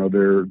race, you know,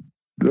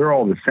 they're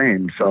all the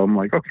same. So I'm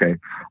like, okay,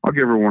 I'll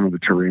give her one of the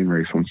terrain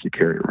race ones to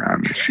carry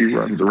around. And she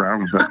runs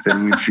around with that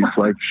thing, and she's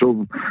like,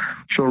 she'll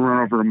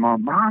run over to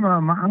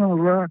Mama,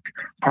 look,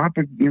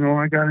 Papa, you know,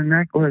 I got a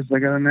necklace.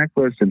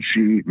 And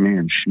she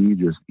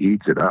just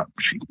eats it up.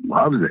 She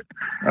loves it.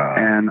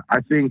 And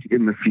I think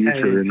in the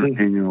future, and,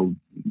 you know,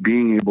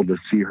 being able to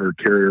see her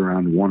carry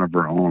around one of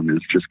her own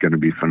is just going to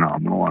be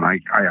phenomenal. And I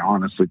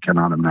honestly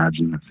cannot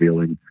imagine the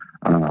feeling.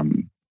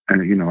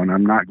 And, you know, and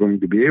I'm not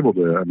going to be able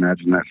to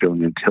imagine that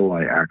feeling until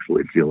I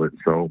actually feel it.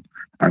 So,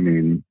 I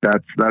mean,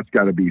 that's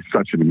got to be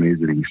such an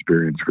amazing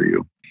experience for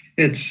you.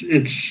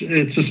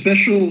 It's a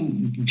special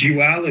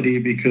duality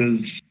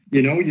because,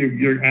 you know,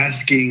 you're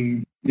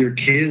asking your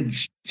kids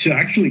to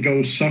actually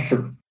go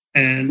suffer.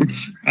 And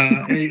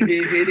it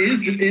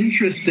is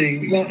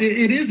interesting. Well,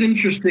 it is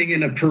interesting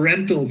in a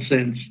parental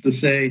sense to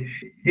say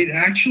it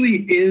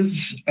actually is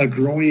a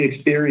growing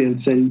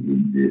experience.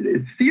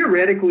 And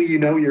theoretically, you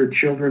know, your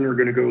children are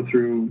going to go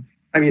through,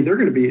 I mean,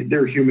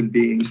 they're human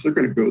beings. They're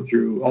going to go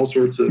through all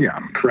sorts of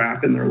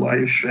crap in their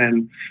life.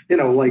 And, you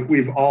know, like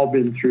we've all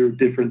been through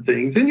different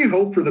things, and you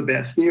hope for the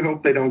best, and you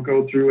hope they don't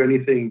go through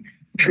anything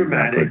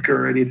traumatic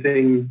or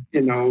anything, you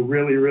know,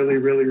 really, really,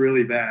 really,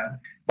 really bad.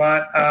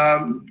 But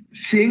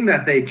seeing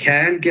that they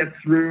can get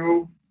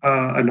through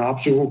an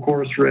obstacle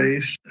course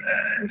race,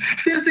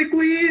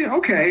 physically,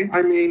 okay,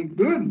 I mean,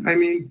 good. I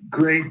mean,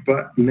 great,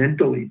 but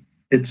mentally,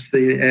 I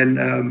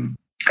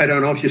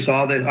don't know if you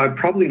saw that. I'm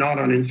probably not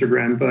on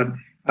Instagram, but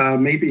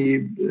maybe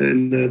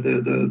in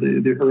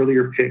the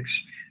earlier pics.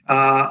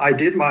 I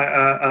did my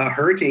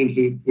hurricane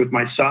heat with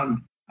my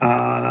son.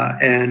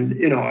 And,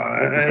 you know,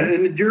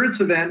 an endurance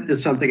event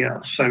is something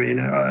else. I mean,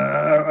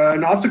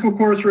 an obstacle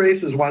course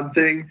race is one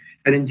thing.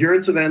 An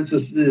endurance event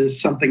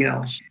is something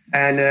else.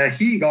 And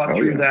he got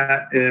through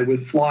that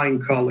with flying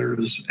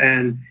colors.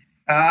 And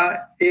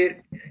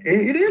it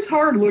is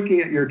hard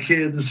looking at your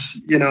kids,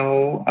 you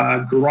know,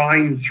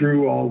 grind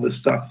through all the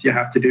stuff you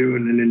have to do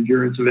in an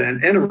endurance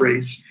event and a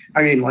race.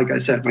 I mean, like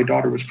I said, my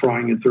daughter was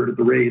crying in third of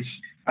the race.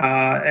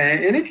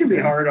 And it can be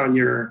hard on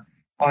your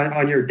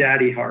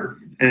daddy heart.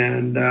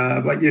 And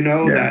but you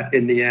know that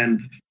in the end,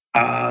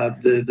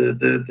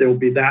 they'll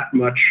be that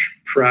much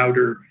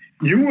prouder.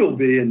 You will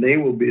be, and they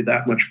will be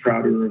that much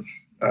prouder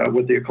of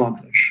what they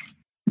accomplish.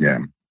 Yeah,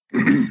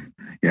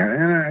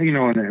 yeah, and you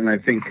know, and I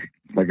think,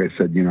 like I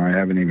said, you know, I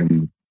haven't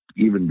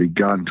even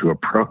begun to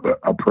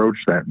approach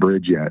that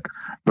bridge yet.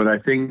 But I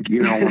think,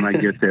 you know, when I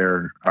get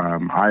there,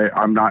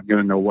 I'm not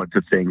going to know what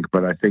to think.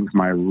 But I think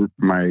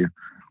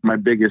my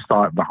biggest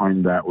thought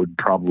behind that would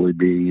probably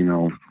be, you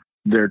know,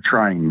 they're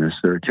trying this,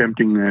 they're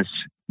attempting this,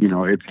 you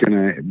know, it's going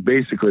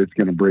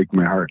to break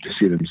my heart to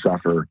see them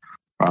suffer.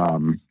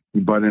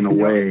 But in a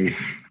way,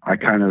 I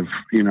kind of,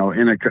 you know,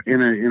 in a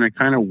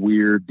kind of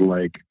weird,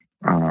 like,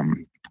 I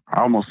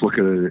almost look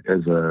at it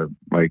as a,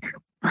 like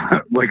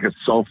a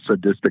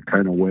self-sadistic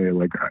kind of way.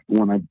 Like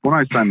when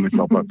I sign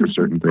myself up for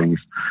certain things,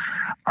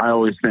 I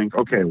always think,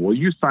 okay, well,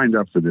 you signed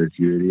up for this,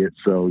 you idiot.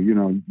 So, you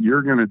know,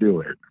 you're going to do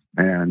it.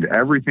 And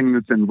everything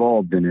that's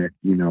involved in it,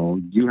 you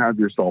know, you have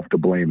yourself to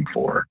blame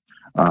for.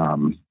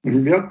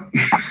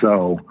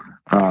 So,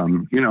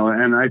 you know,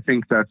 and I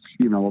think that's,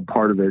 you know, a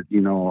part of it,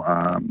 you know,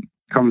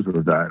 comes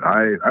with that.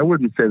 I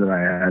wouldn't say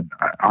that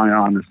I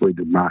honestly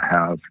did not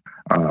have,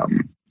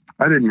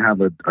 I didn't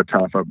have a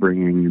tough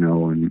upbringing, you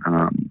know, and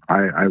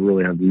I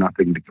really have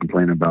nothing to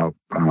complain about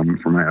from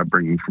my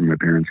upbringing from my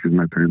parents, because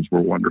my parents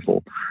were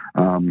wonderful.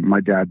 My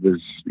dad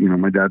was in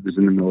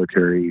the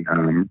military,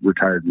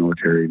 retired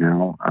military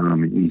now.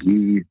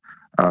 He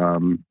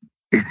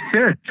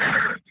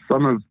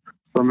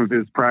some of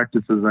his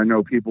practices, I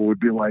know people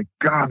would be like,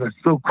 God, that's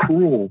so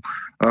cruel.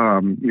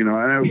 You know,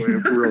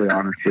 and really,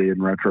 honestly,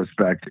 in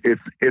retrospect,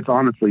 it's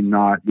honestly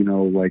not, you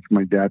know, like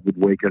my dad would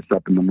wake us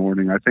up in the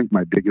morning. I think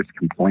my biggest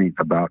complaint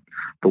about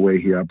the way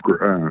he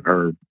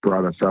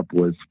brought us up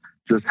was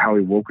just how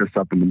he woke us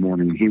up in the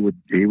morning. He would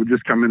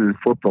just come in and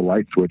flip the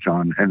light switch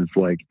on. And it's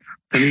like,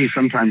 to me,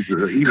 sometimes,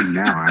 even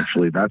now,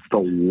 actually, that's the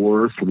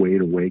worst way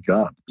to wake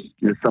up,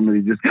 is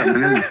somebody just coming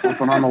in and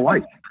flipping on the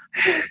light.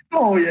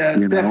 Oh, yeah,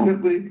 you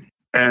definitely. Know?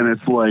 And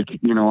it's like,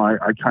 you know, I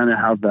kind of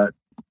have that,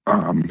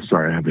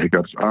 sorry, I have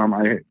hiccups.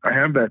 I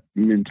have that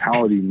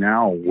mentality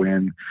now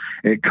when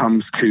it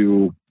comes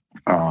to,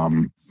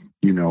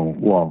 you know,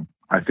 well,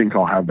 I think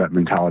I'll have that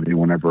mentality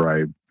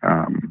whenever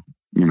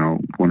you know,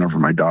 whenever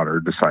my daughter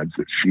decides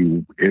that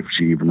if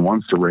she even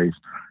wants to race,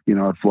 you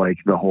know, it's like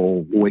the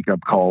whole wake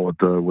up call with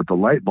the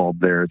light bulb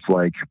there. It's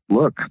like,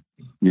 look,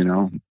 you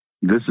know,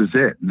 this is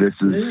it. This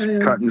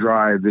is cut and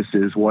dry. This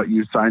is what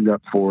you signed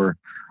up for.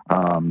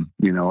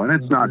 You know, and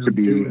it's not to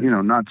be, you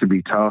know, not to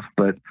be tough,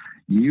 but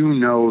you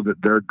know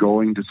that they're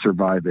going to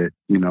survive it,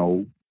 you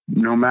know,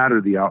 no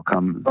matter the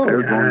outcome,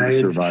 they're going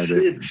to survive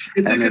it.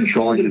 And it's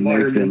going to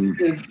make them,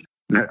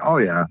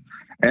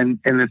 and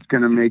it's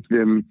going to make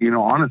them, you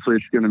know, honestly,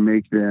 it's going to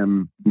make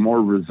them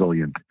more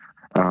resilient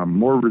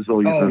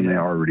than they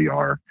already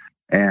are.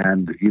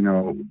 And, you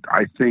know,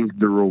 I think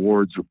the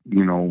rewards,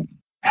 you know,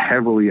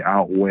 heavily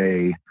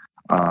outweigh,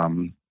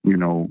 you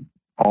know,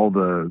 all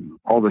the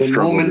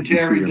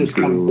momentary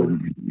discomfort.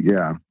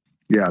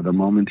 The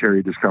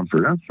momentary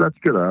discomfort. That's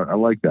good. I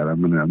like that.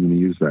 I'm gonna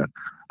use that.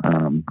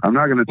 I'm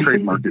not gonna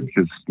trademark it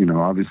because, you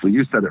know, obviously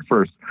you said it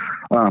first.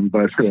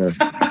 But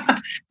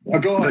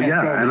go ahead.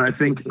 And I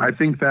think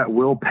that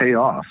will pay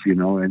off. You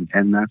know,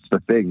 and that's the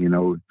thing. You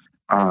know,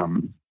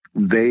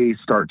 they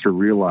start to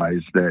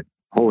realize that,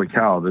 holy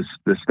cow, this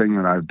thing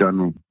that I've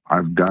done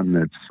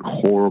that's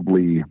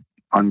horribly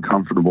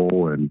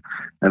uncomfortable and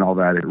all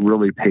that, it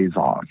really pays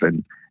off.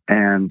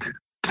 And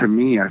to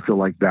me, I feel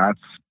like that's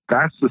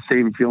the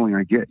same feeling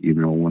I get, you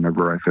know,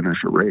 whenever I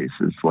finish a race.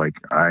 It's like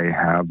I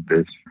have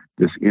this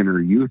inner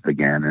youth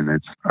again. And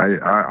I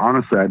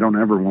honestly, I don't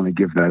ever want to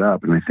give that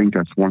up. And I think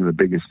that's one of the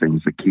biggest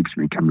things that keeps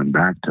me coming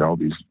back to all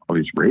these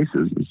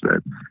races, is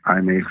that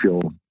I may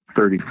feel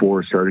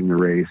 34 starting the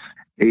race,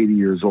 80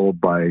 years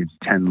old by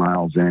 10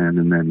 miles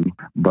in,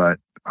 but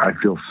I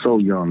feel so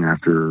young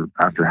after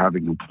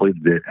having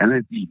completed it. And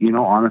it, you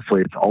know,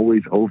 honestly, it's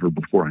always over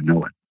before I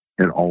know it.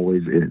 It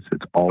always is.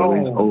 It's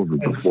always over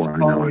before I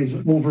know it. It's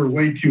always over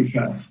way too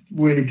fast.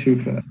 Way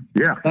too fast.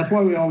 Yeah. That's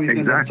why we always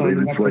end up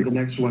signing up for the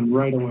next one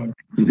right away.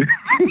 Yeah,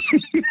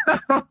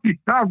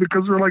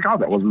 because we're like, oh,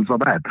 that wasn't so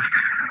bad.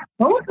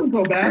 That wasn't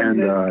so bad.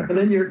 And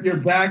then you're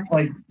back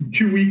like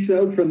 2 weeks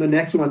out from the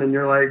next one, and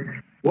you're like,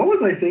 what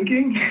was I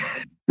thinking?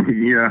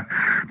 Yeah.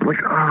 Like,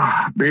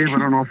 babe, I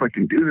don't know if I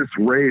can do this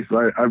race.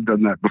 I've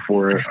done that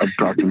before. I've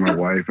talked to my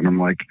wife, and I'm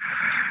like,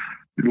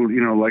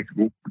 you know, like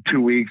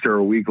 2 weeks or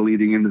a week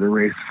leading into the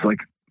race, like,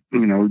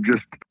 you know,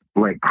 just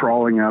like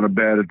crawling out of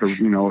bed at the,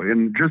 you know,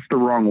 in just the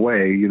wrong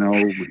way, you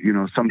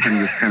know,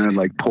 something just kind of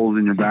like pulls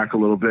in your back a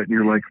little bit, and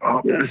you're like,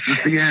 oh, this is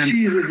the end.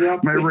 Jesus,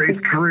 my race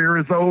career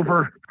is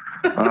over.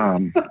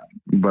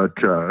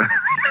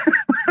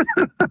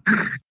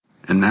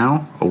 And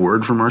now, a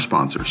word from our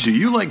sponsors. Do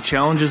you like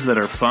challenges that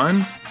are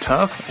fun,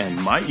 tough,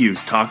 and might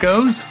use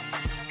tacos?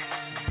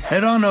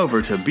 Head on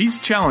over to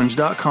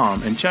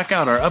beastchallenge.com and check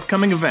out our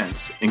upcoming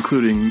events,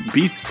 including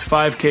Beasts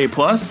 5K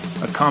Plus,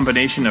 a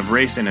combination of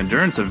race and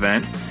endurance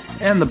event,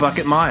 and the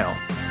Bucket Mile.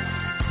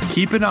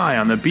 Keep an eye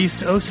on the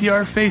Beasts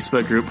OCR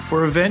Facebook group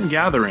for event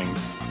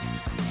gatherings.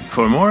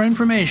 For more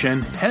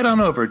information, head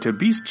on over to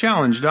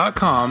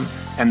beastchallenge.com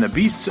and the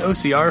Beasts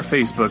OCR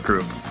Facebook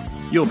group.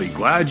 You'll be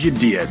glad you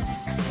did.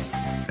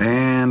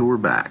 And we're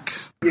back.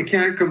 You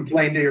can't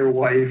complain to your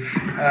wife.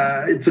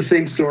 It's the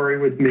same story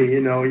with me.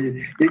 You know,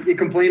 you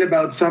complain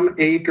about some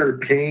ache or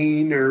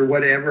pain or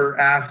whatever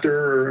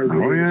after a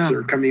race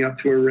or coming up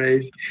to a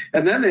race.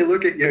 And then they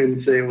look at you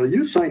and say, well,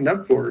 you signed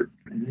up for it.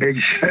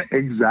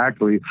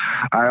 Exactly.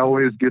 I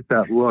always get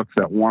that look,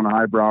 that one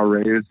eyebrow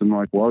raised, and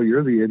like, well,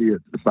 you're the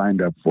idiot that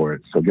signed up for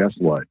it. So guess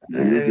what?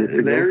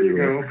 There you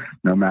go.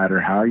 No matter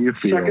how you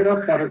feel. Suck it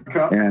up,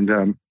 Buttercup.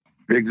 And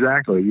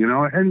exactly,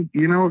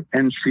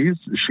 and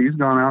she's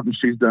gone out and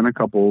she's done a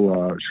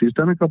couple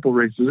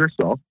races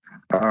herself.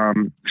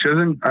 She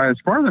hasn't, as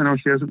far as I know,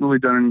 she hasn't really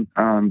done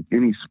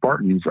any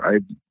Spartans.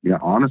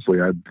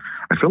 Honestly, I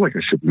feel like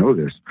I should know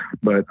this,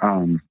 but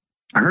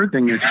her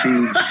thing is she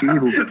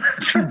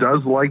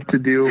does like to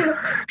do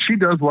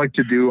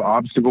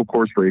obstacle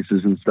course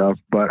races and stuff.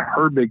 But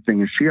her big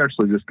thing is she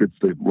actually just gets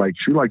to, like,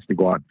 she likes to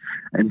go out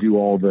and do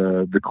all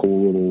the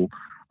cool little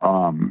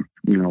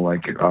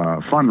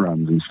fun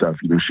runs and stuff.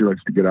 You know, she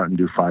likes to get out and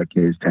do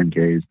 5Ks,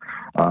 10Ks,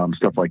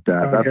 stuff like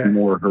that. Okay. That's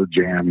more her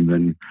jam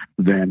than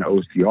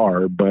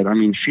OCR. But I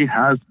mean, she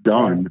has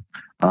done.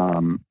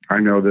 I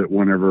know that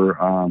whenever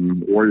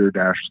Warrior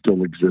Dash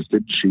still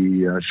existed,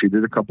 she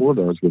did a couple of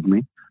those with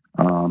me.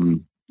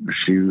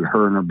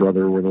 Her and her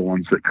brother were the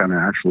ones that kind of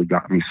actually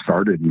got me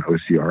started in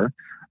OCR.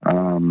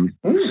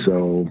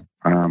 So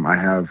I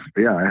have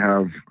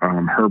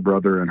her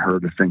brother and her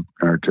to thank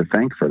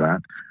for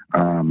that.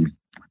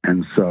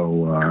 And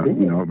so,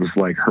 it was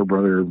like her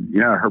brother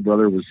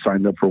was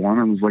signed up for one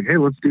and was like, hey,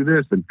 let's do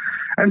this.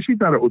 And she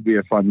thought it would be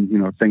a fun,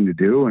 thing to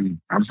do. And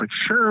I was like,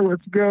 sure,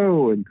 let's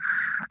go. And,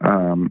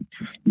 I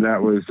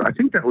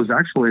think that was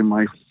actually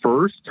my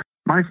first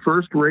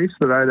race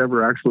that I'd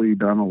ever actually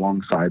done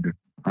alongside,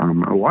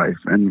 a wife.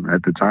 And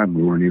at the time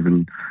we weren't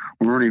even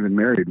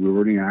married. We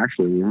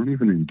weren't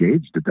even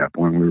engaged at that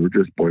point. We were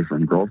just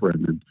boyfriend,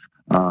 girlfriend.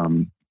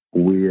 And,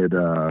 we had,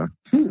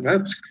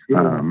 that's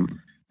cool.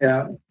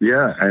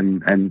 Yeah.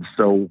 And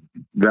so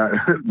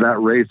that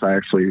race, I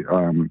actually,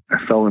 I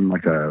fell in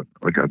like a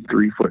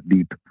 3 foot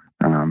deep,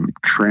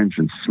 trench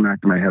and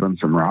smacked my head on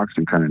some rocks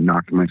and kind of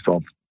knocked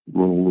myself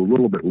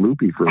little bit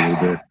loopy for a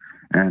little bit.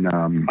 And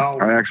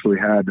I actually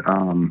had,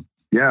 and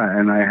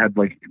I had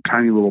like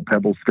tiny little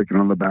pebbles sticking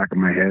on the back of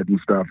my head and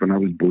stuff, and I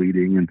was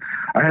bleeding. And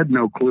I had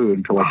no clue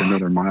until like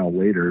another mile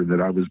later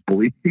that I was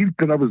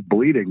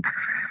bleeding.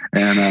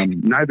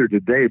 And neither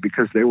did they,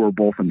 because they were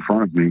both in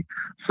front of me.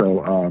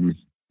 So,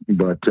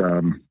 that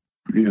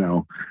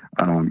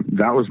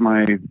was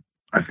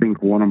I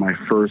think one of my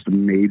first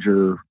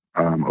major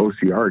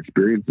OCR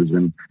experiences.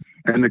 And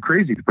the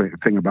crazy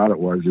thing about it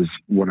is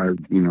when I,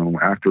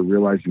 after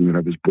realizing that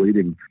I was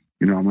bleeding,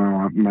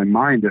 my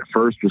mind at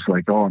first was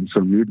like, oh, I'm so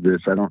new to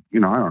this. I don't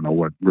know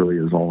what really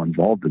is all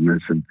involved in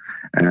this. And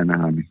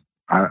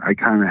I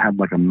kind of had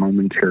like a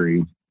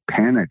momentary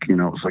panic, it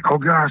was like, oh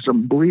gosh,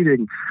 I'm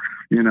bleeding,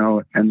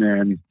 and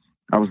then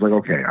I was like,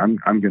 okay, I'm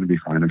going to be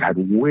fine. I've had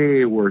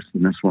way worse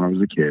than this when I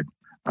was a kid.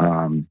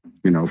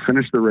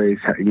 Finish the race,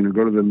 go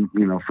to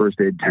the, first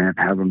aid tent,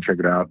 have them check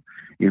it out.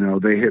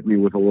 They hit me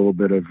with a little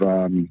bit of,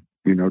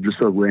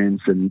 just a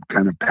rinse and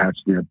kind of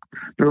patched me up.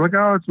 They're like,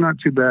 oh, it's not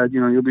too bad.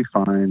 You'll be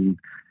fine.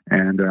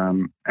 And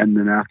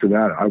then after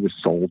that, I was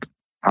sold.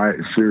 I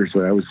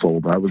was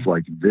sold. I was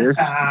like, this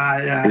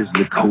is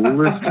the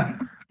coolest.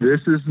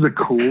 This is the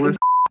coolest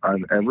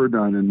I've ever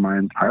done in my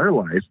entire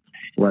life.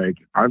 Like,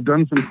 I've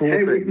done some cool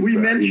things. We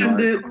mentioned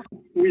it.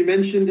 We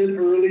mentioned it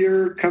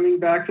earlier, coming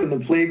back from the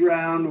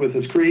playground with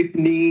a scraped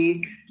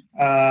knee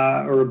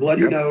or a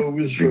bloody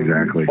nose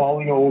from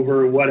falling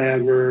over,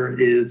 whatever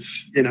is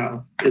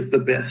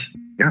the best.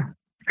 Yeah,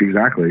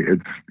 exactly.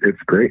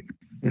 It's great.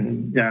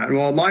 Yeah.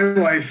 Well, my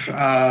wife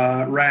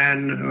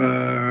ran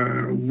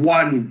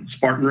one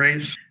Spartan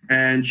race,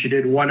 and she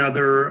did one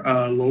other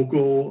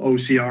local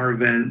OCR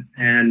event,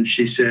 and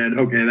she said,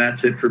 okay,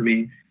 that's it for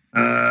me.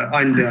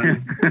 I'm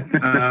done.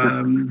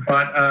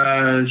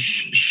 But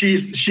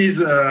she's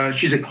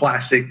a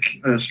classic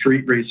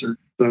street racer.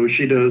 So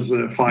she does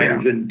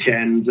 5 and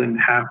 10s and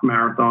half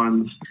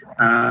marathons.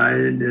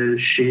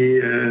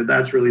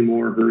 That's really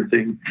more her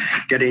thing.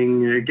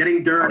 Getting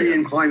dirty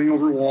and climbing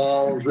over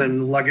walls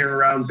and lugging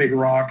around big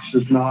rocks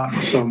is not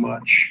so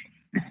much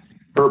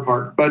her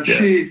part. But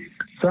she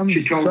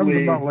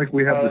totally about like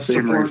we have the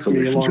same race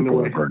relationship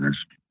with our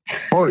partners.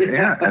 Oh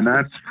yeah, and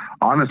that's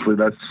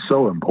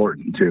so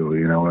important too,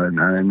 and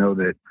I know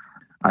that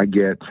I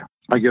get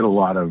a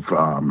lot of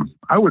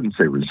I wouldn't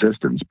say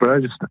resistance,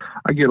 but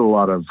I get a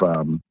lot of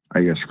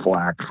I guess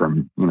flack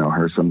from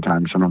her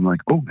sometimes, and I'm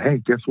like, oh hey,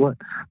 guess what?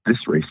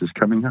 This race is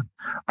coming up.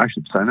 I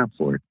should sign up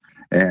for it.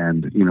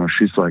 And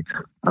she's like,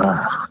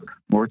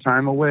 more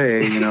time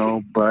away,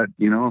 but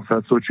if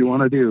that's what you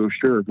want to do,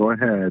 sure, go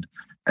ahead.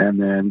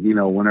 And then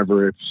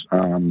whenever it's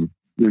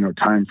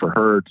time for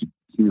her to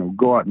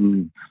go out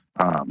and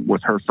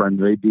with her friend,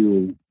 they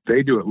do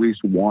at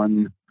least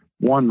one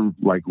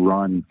like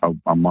run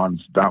a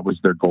month. That was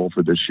their goal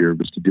for this year,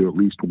 was to do at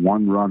least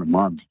one run a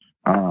month.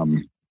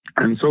 And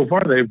so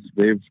far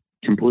they've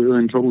completely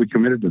and totally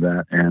committed to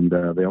that, and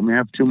they only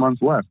have 2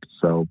 months left.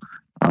 So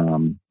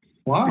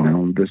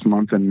wow. This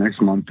month and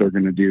next month they're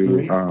going to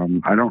do.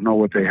 I don't know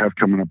what they have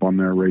coming up on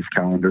their race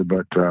calendar,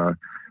 but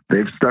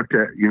they've stuck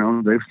to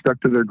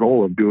their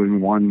goal of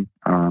doing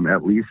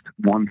at least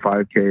one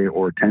 5K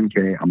or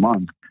 10K a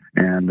month.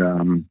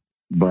 And,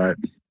 but,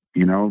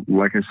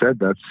 like I said,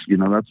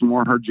 that's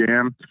more her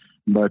jam.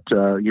 But,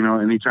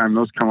 anytime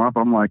those come up,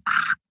 I'm like,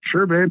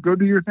 sure, babe, go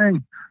do your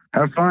thing.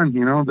 Have fun.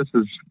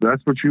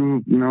 That's what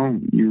you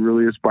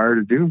really aspire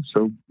to do.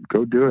 So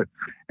go do it.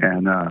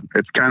 And,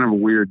 it's kind of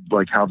weird,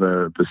 like how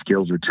the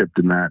scales are tipped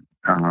in that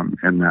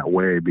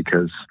way,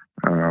 because,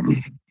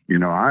 I'm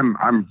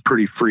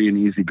pretty free and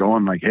easy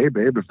going, like, hey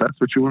babe, if that's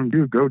what you want to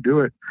do, go do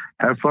it.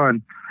 Have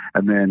fun.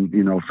 And then,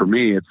 for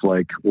me, it's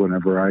like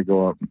whenever I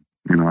go up,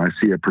 I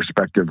see a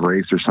prospective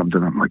race or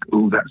something, I'm like,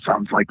 ooh, that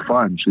sounds like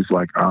fun. She's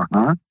like,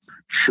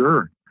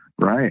 sure.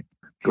 Right.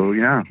 Go.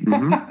 Yeah.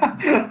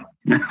 Mm-hmm.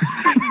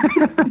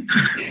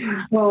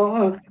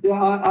 Well,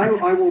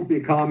 I won't be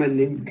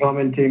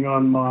commenting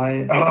on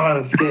my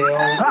scale.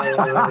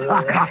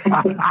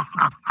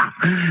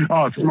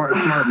 Oh, smart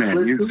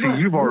man!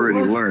 You've already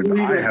learned.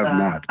 I have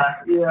not.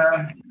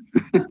 Yeah.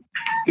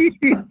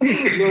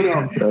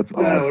 No. That's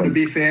awesome. No, to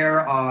be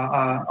fair,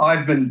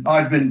 I've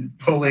been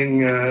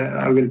pulling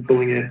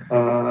it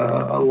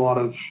a lot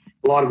of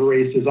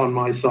races on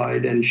my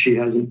side, and she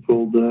hasn't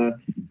pulled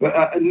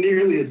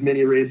nearly as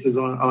many races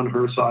on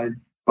her side.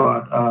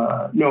 But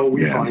no,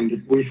 we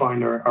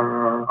find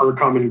our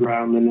common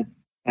ground, and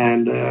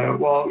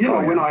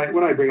when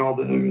I bring all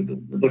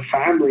the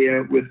family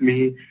out with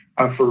me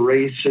for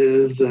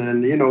races,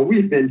 and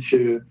we've been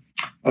to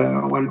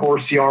when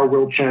OCR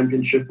World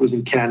Championship was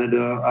in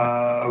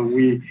Canada,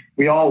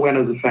 we all went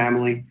as a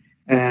family,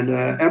 and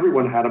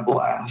everyone had a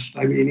blast.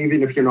 I mean,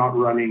 even if you're not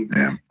running,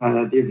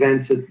 the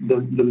events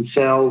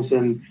themselves,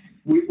 and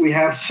we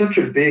have such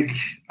a big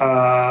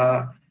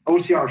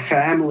OCR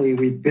family.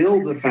 We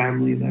build a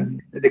family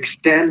that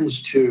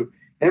extends to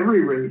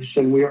every race,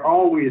 and we're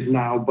always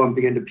now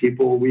bumping into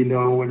people we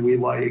know and we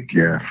like,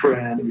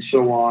 friends, and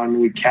so on.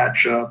 We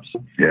catch up.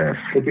 So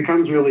it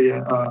becomes really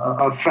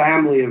a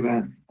family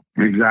event.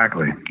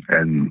 Exactly.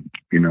 And,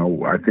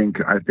 I think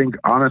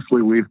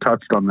honestly, we've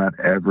touched on that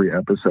every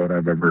episode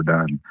I've ever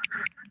done,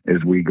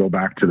 is we go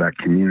back to that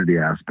community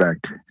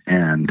aspect.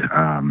 And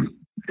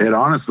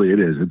it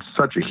is. It's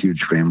such a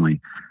huge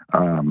family,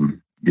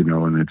 and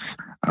it's,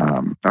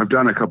 I've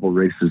done a couple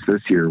races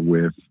this year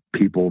with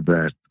people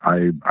that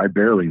I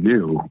barely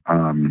knew,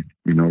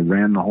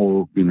 ran the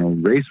whole,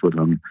 race with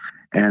them.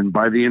 And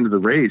by the end of the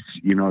race,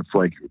 it's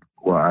like,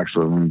 well,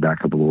 actually, let me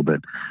back up a little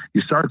bit.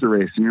 You start the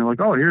race and you're like,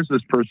 oh, here's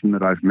this person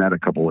that I've met a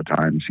couple of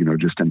times,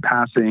 just in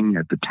passing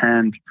at the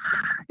tent,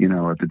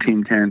 at the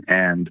team tent.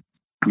 And,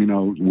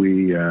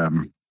 we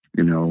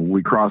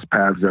cross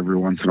paths every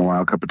once in a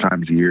while, a couple of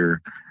times a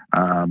year.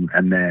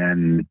 And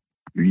then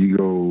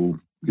you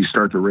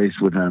start the race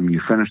with them, you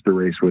finish the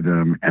race with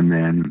them. And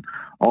then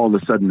all of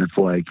a sudden it's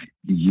like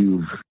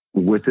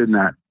within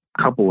that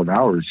couple of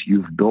hours,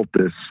 you've built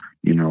this,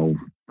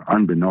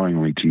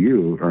 unbeknownst to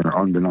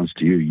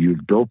you,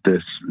 you've built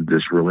this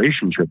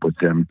relationship with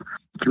them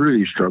through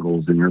these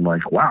struggles. And you're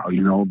like, wow,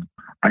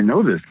 I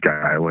know this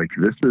guy. Like,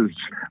 this is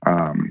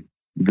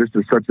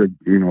such a,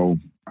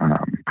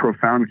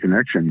 profound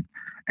connection.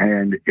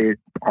 And it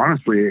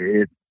honestly,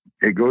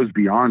 it goes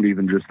beyond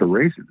even just the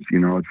races.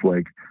 It's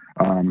like,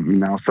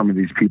 now some of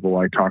these people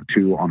I talk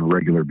to on a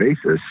regular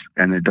basis,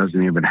 and it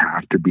doesn't even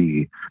have to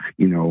be,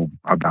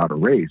 about a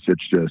race.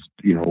 It's just,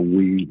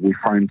 we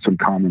find some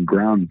common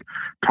ground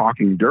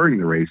talking during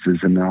the races.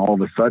 And then all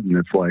of a sudden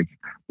it's like,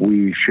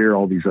 we share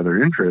all these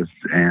other interests,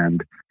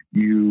 and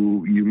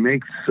you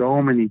make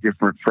so many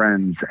different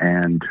friends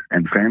and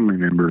family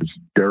members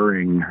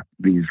during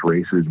these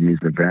races and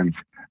these events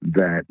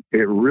that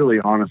it really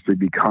honestly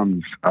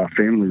becomes a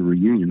family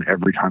reunion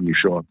every time you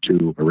show up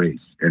to a race.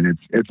 And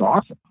it's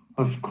awesome.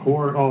 Of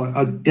course.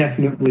 Oh,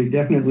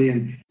 definitely.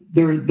 And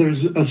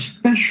there's a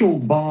special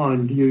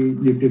bond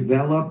you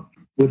develop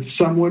with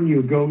someone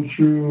you go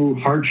through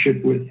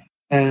hardship with.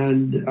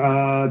 And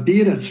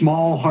be it a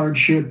small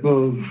hardship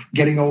of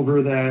getting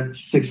over that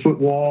 6-foot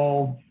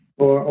wall,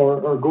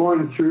 or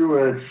going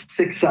through a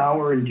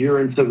 6-hour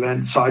endurance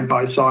event side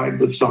by side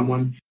with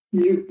someone,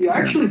 you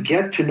actually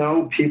get to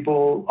know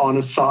people on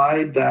a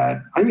side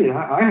that,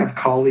 I have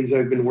colleagues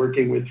I've been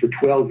working with for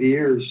 12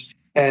 years,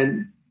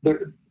 and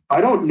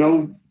I don't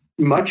know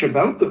much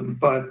about them,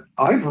 but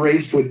I've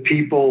raced with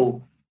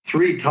people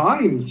 3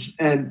 times,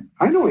 and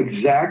I know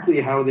exactly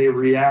how they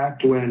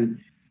react when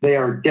they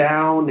are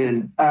down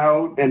and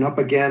out and up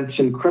against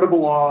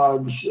incredible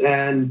odds.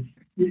 And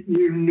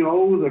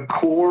the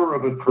core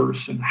of a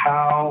person.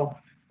 How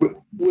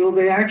will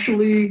they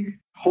actually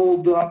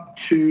hold up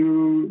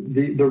to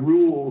the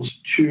rules?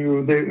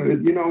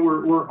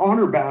 We're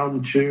honor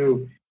bound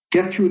to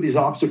get through these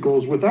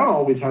obstacles without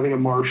always having a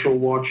marshal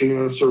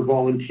watching us or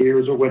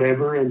volunteers or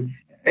whatever. And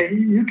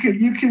you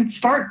can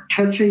start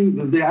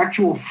touching the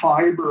actual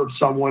fiber of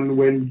someone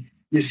when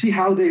you see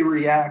how they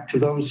react to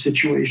those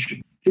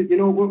situations.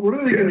 What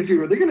are they going to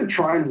do? Are they going to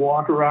try and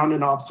walk around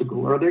an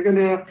obstacle? Are they going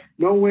to,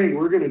 no way,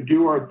 we're going to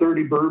do our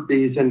 30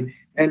 burpees? And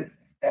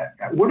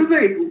what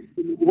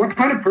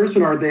kind of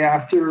person are they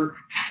after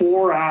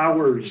 4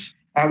 hours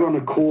out on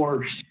a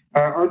course?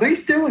 Are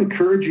they still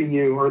encouraging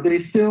you? Are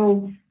they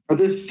still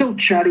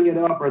chatting it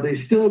up? Are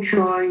they still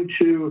trying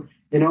to,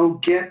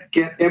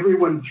 get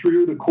everyone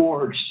through the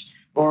course?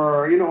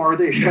 Or, are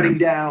they shutting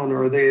down?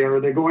 Or are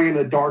they going in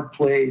a dark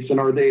place? And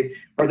are they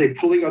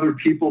pulling other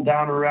people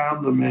down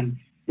around them? And,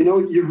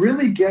 you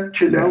really get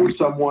to know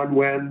someone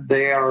when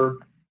they are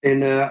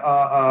in a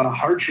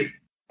hardship.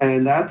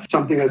 And that's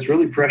something that's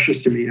really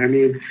precious to me.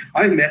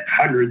 I've met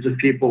hundreds of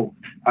people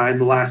in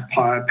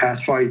the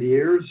past 5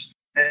 years.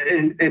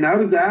 And out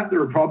of that, there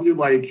are probably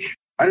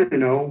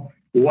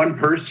one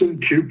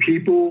person, 2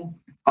 people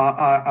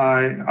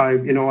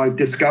I've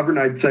discovered.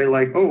 I'd say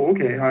oh,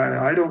 okay,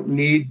 I don't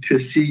need to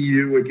see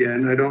you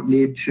again. I don't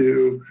need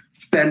to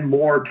spend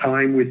more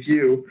time with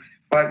you.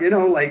 But,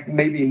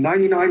 maybe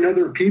 99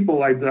 other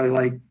people,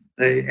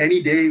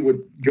 any day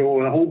would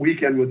go a whole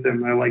weekend with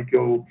them. I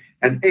go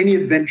on any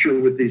adventure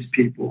with these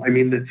people.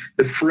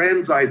 The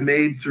friends I've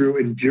made through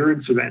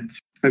endurance events.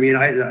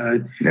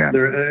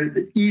 There are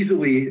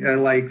easily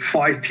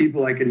 5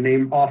 people I can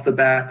name off the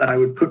bat that I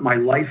would put my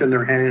life in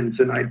their hands,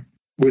 and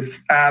with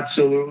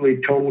absolutely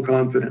total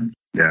confidence.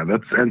 Yeah,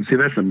 that's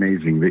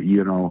amazing that,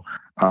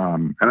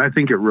 and I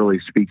think it really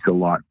speaks a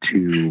lot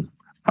to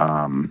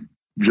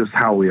just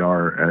how we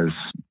are as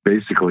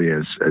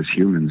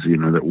humans,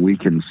 that we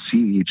can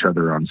see each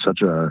other on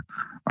such a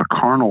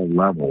carnal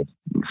level,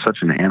 such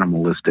an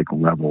animalistic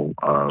level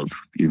of,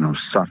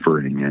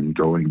 suffering and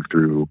going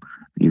through,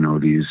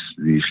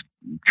 these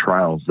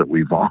trials that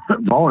we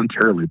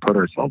voluntarily put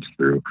ourselves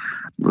through.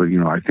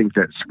 I think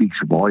that speaks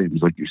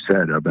volumes, like you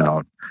said,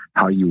 about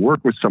how you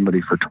work with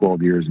somebody for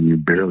 12 years and you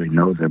barely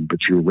know them, but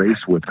you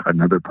race with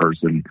another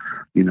person,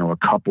 a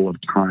couple of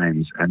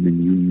times, and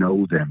then you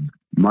know them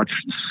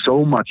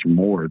so much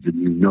more than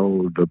you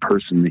know the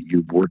person that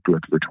you've worked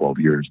with for 12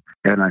 years.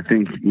 And I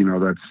think,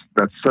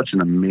 that's such an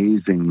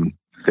amazing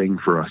thing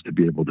for us to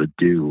be able to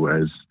do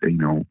as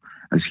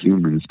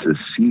humans, to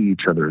see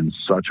each other in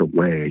such a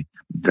way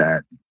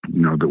that,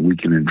 that we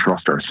can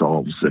entrust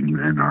ourselves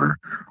and our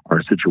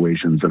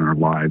situations and our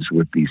lives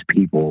with these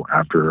people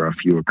after a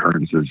few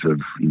occurrences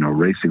of,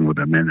 racing with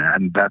them.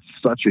 And that's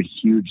such a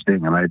huge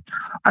thing. And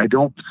I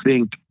don't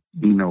think,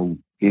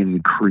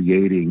 in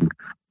creating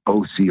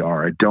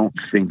OCR, I don't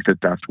think that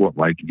that's what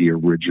like the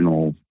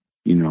original,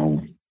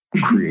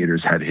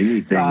 creators had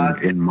anything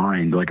in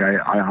mind. Like I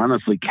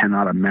honestly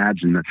cannot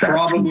imagine that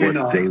that's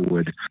what they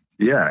would.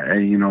 Yeah.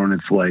 And, and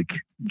it's like,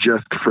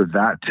 just for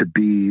that to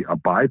be a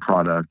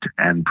byproduct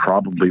and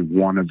probably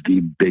one of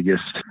the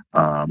biggest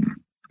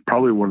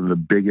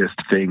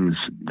things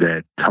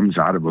that comes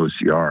out of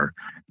OCR,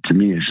 to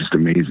me, is just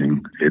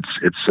amazing. It's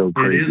so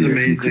crazy. It is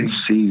amazing. You can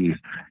see,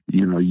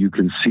 you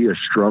can see a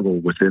struggle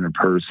within a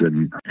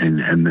person,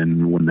 and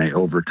then when they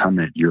overcome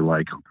it, you're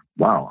like,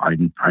 wow,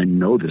 I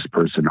know this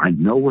person. I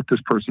know what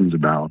this person's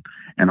about,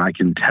 and I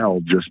can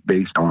tell just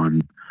based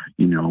on,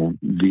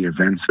 the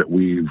events that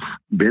we've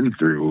been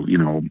through,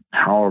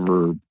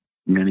 however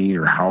many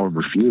or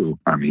however few.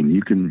 I mean,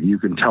 you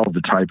can tell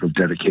the type of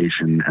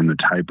dedication and the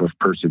type of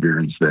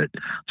perseverance that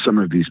some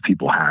of these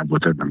people have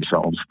within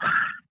themselves.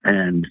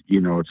 And,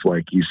 it's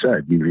like you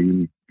said,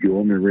 you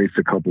only race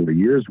a couple of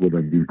years with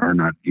them, or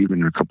not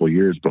even a couple of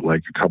years, but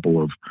like a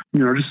couple of,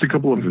 just a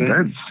couple of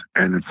events.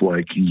 And it's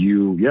like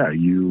you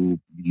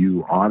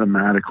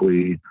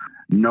automatically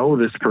know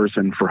this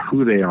person for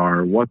who they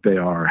are, what they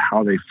are,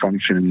 how they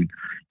function,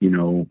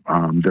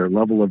 their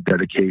level of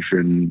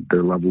dedication,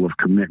 their level of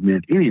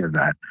commitment, any of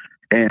that.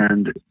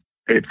 And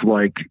it's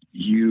like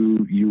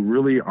you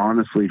really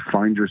honestly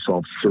find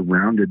yourself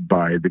surrounded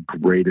by the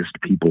greatest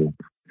people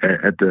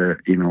at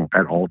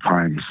all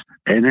times.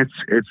 And it's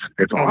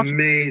awesome.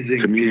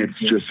 Amazing. To me, it's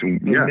just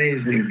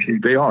amazing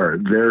people.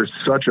 They're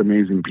such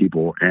amazing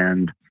people.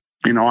 And,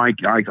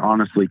 I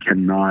honestly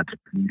cannot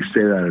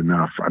say that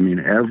enough. I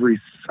mean,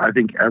 I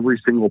think every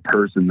single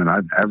person that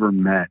I've ever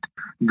met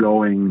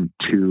going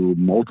to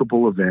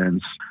multiple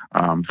events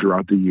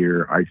throughout the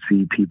year, I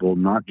see people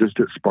not just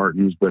at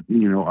Spartans, but,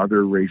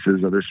 other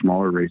races, other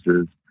smaller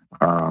races.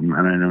 And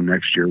I know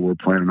next year we're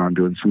planning on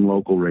doing some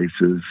local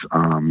races.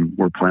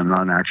 We're planning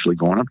on actually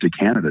going up to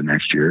Canada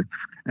next year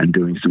and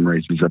doing some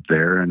races up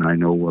there. And I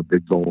know a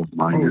big goal of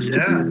mine is to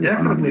do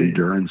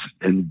endurance.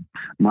 And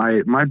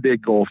my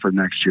big goal for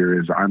next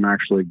year is I'm not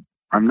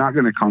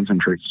going to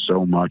concentrate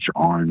so much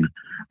on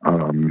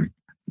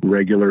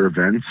regular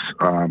events.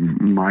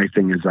 My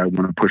thing is I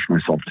want to push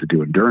myself to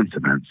do endurance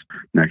events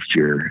next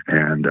year.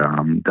 And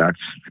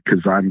that's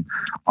because I'm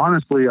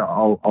honestly,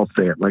 I'll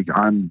say it, like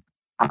I'm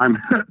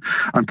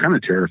kind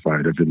of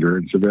terrified of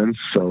endurance events.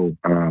 So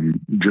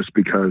just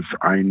because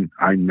I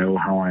know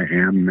how I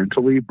am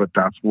mentally, but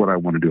that's what I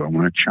want to do. I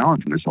want to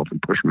challenge myself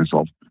and push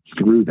myself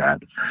through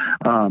that.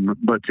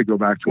 But to go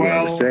back to what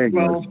I was saying,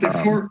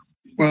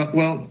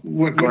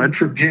 when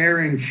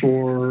preparing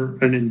for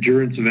an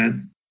endurance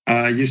event,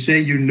 you say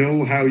you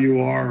know how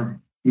you are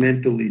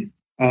mentally.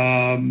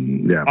 I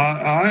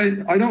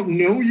don't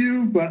know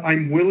you, but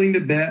I'm willing to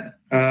bet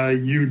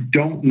you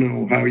don't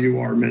know how you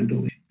are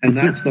mentally. And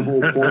that's the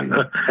whole point.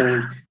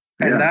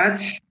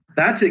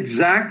 That's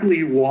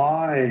exactly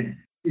why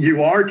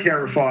you are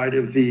terrified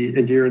of the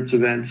endurance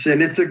events.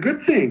 And it's a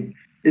good thing.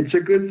 It's a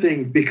good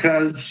thing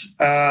because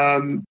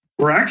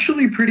we're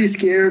actually pretty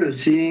scared of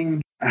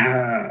seeing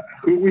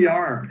who we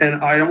are.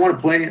 And I don't want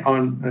to play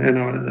on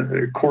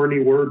a corny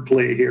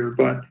wordplay here,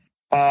 but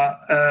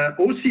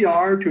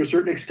OCR to a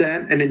certain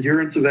extent and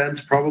endurance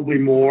events probably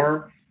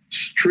more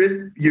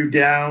strip you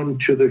down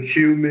to the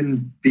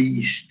human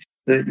beast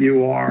that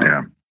you are.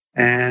 Yeah.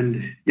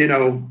 And,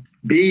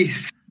 beast,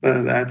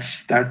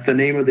 that's the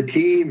name of the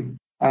team.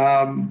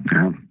 And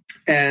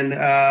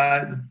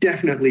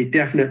definitely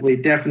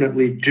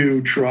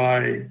do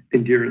try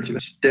endurance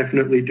events.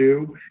 Definitely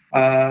do.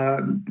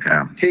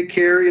 Take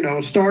care,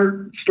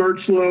 start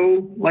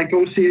slow like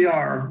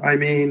OCR. I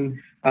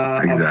mean,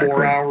 exactly. A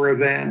 4-hour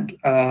event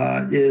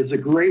is a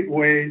great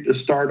way to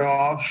start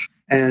off.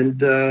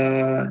 And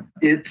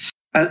it's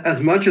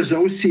as much as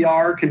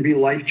OCR can be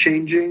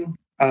life-changing,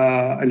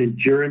 an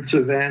endurance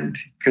event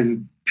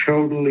can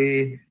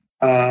totally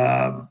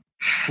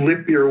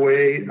flip your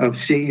way of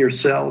seeing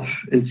yourself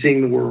and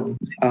seeing the world.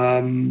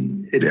 I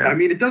mean,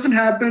 it doesn't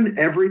happen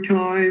every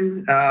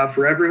time.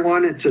 For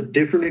everyone, it's a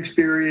different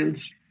experience.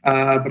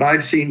 But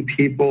I've seen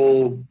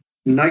people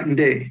night and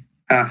day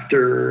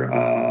after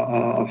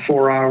a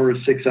 4-hour,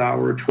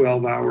 6-hour,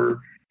 12-hour.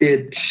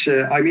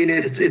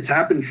 It's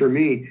happened for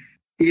me.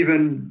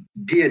 Even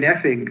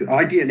DNFing.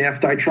 I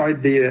DNF'd. I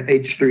tried the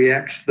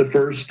H3X, the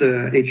first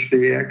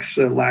H3X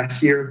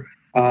last year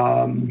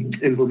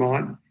in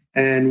Vermont.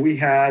 And we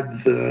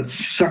had the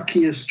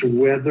suckiest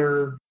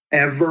weather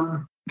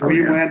ever.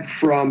 We went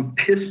from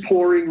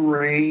piss-pouring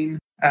rain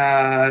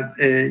at,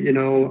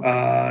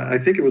 I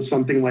think it was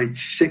something like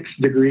 6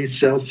 degrees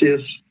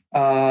Celsius.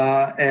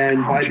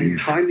 And by the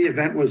time the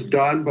event was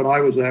done, but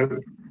I was out.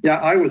 Yeah,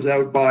 I was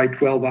out by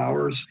 12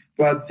 hours.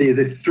 But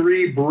the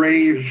 3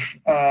 brave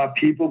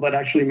people that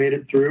actually made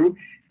it through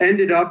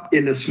ended up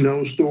in a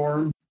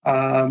snowstorm.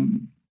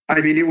 I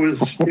mean, it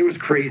was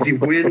crazy.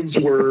 Winds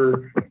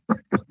were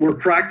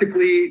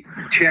practically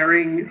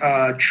tearing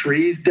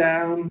trees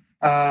down.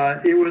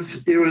 It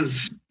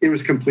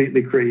was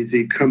completely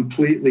crazy.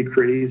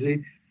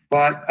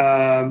 But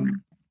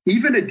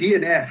even a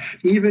DNF,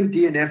 even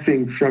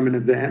DNFing from an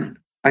event.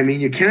 I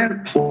mean, you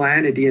can't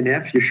plan a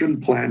DNF. You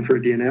shouldn't plan for a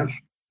DNF.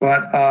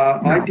 But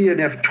I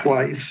DNF'd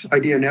twice. I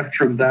DNF'd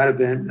from that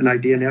event, and I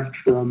DNF'd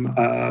from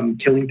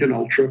Killington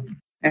Ultra.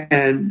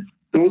 And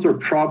those are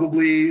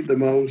probably the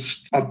most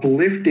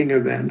uplifting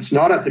events.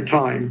 Not at the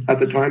time. At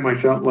the time, I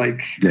felt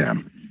like,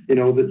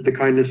 the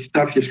kind of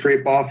stuff you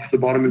scrape off the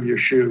bottom of your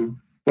shoe.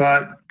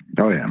 But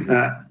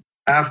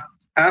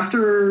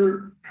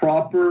after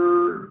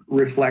proper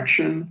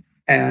reflection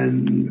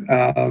and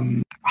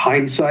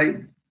hindsight,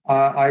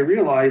 I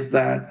realized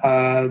that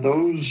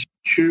those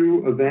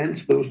two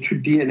events, those two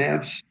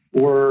DNFs,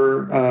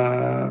 were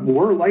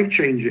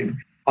life-changing.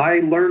 I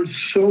learned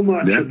so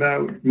much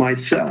about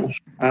myself.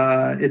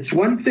 It's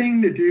one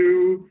thing to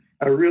do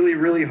a really,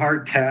 really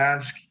hard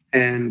task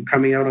and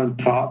coming out on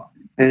top,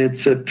 and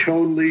it's a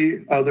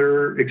totally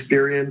other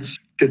experience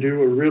to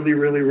do a really,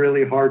 really,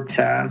 really hard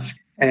task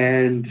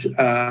and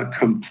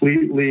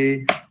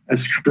completely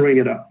screwing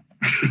it up.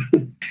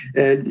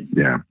 And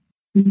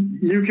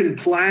you can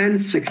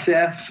plan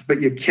success,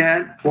 but you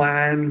can't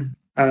plan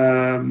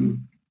a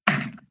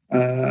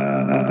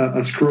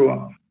screw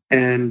up.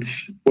 And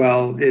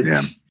well,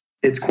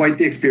 it's quite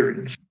the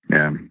experience.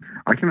 Yeah,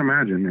 I can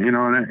imagine.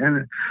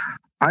 And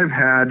I've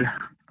had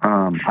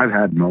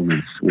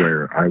moments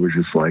where I was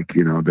just like,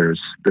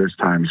 there's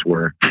times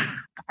where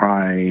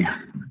I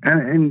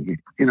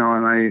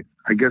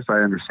guess I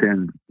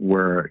understand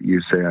where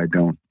you say I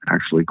don't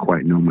actually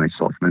quite know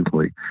myself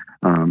mentally,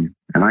 and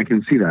I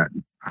can see that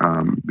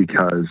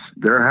because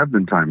there have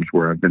been times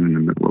where I've been in the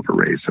middle of a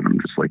race and I'm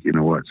just like, you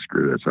know what,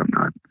 screw this,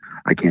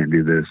 I can't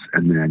do this,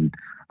 and then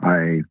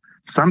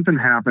something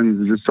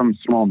happens, just some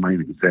small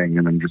minor thing,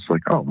 and I'm just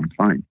like, oh, I'm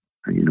fine.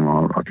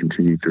 I'll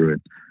continue through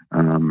it.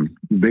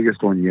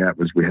 Biggest one yet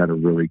was we had a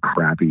really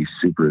crappy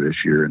Super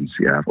this year in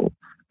Seattle.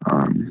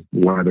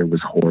 Weather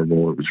was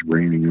horrible. It was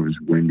raining. It was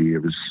windy.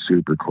 It was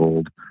super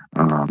cold.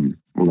 A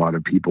lot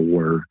of people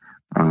were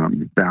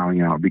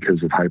bowing out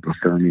because of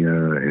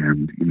hypothermia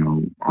and,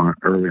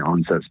 early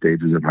onset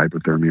stages of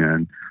hypothermia.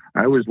 And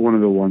I was one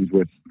of the ones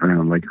with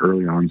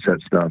early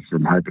onset stuff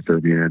from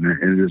hypothermia. And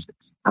it just,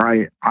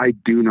 I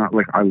do not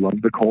I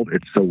love the cold.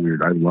 It's so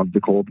weird. I love the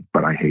cold,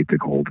 but I hate the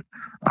cold.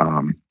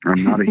 I'm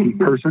not a heat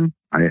person.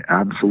 I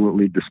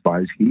absolutely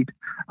despise heat,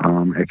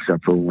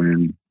 except for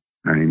when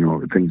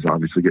things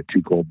obviously get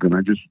too cold. Then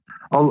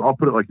I'll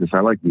put it like this.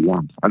 I like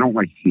warmth. I don't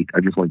like heat. I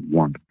just like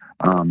warmth.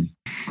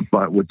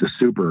 But with the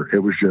Super, it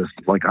was just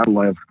like, I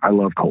love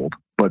cold,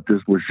 but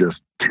this was just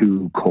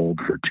too cold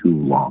for too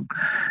long.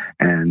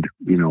 And,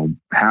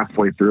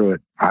 halfway through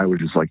it, I was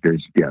just like,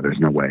 there's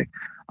no way.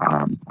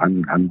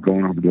 I'm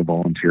going over to the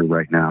volunteer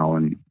right now.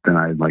 And then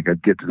I'd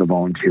get to the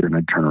volunteer and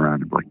I'd turn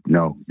around and be like,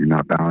 no, you're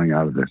not bowing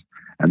out of this.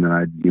 And then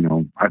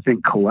I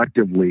think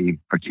collectively,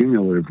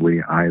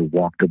 accumulatively, I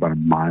walked about a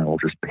mile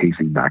just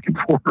pacing back and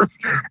forth,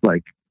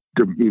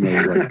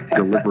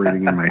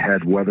 deliberating in my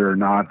head whether or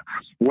not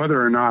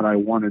I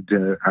wanted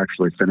to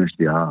actually finish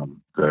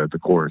the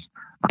course.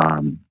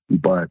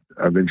 But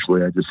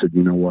eventually I just said,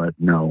 you know what?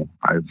 No,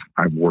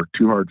 I've worked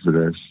too hard for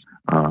this.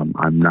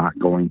 I'm not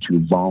going to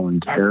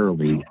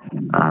voluntarily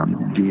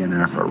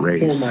DNF a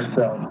race.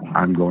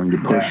 I'm going to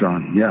push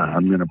on. Yeah,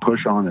 I'm going to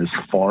push on as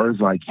far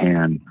as I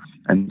can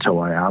until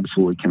I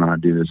absolutely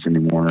cannot do this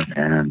anymore.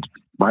 And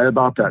by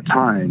about that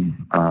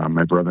time,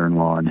 my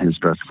brother-in-law and his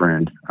best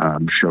friend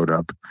showed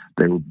up.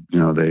 They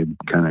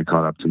kind of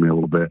caught up to me a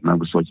little bit, and I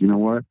was like, you know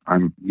what?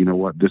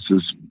 This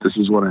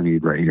is what I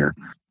need right here.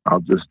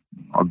 I'll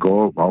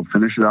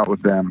finish it out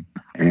with them,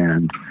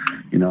 and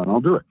and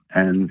I'll do it.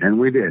 And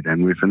we did,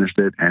 and we finished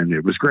it, and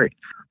it was great.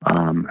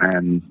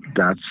 And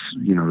that's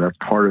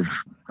part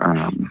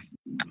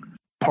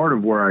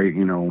of where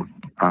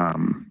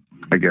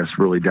I guess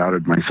really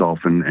doubted myself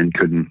and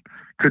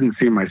couldn't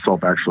see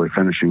myself actually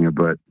finishing it,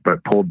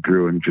 but pulled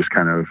through and just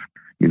kind of,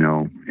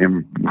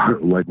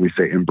 like we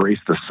say, embrace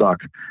the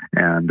suck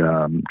and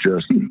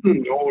just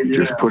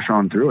push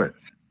on through it.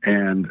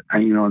 And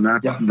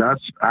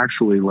that's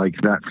actually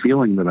like that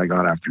feeling that I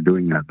got after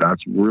doing that.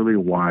 That's really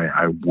why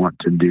I want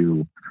to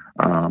do.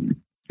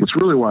 It's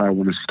really why I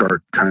want to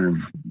start kind of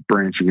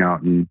branching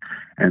out and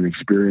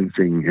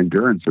experiencing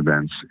endurance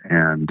events.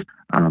 And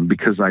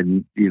because I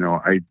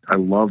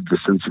love the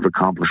sense of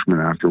accomplishment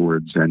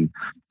afterwards, and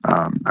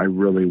I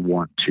really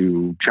want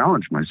to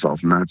challenge myself.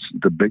 And that's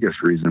the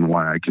biggest reason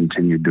why I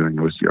continued doing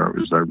OCR,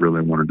 was I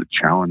really wanted to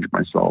challenge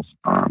myself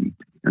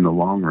in the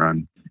long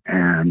run.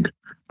 And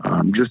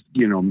just,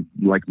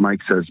 like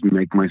Mike says,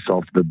 make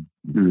myself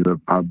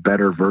a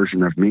better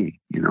version of me.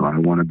 I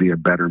want to be a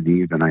better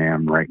me than I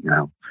am right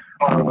now.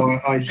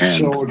 I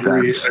so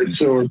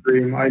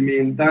agree. I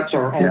mean, that's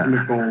our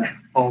ultimate goal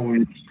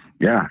always.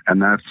 Yeah,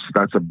 and that's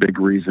a big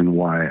reason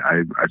why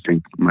I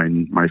think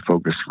my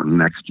focus for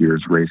next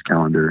year's race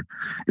calendar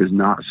is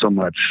not so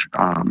much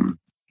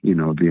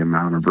the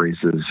amount of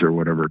races or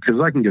whatever, because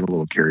I can get a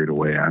little carried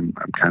away. I'm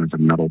kind of a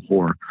metal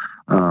whore.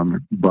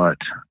 But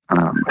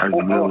I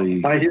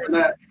really... I hear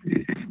that.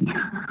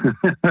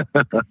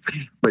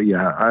 But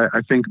yeah,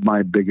 I think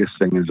my biggest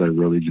thing is I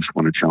really just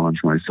want to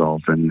challenge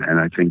myself. And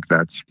I think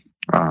that's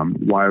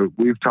why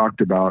we've talked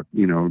about,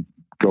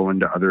 going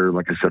to other,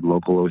 like I said,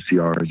 local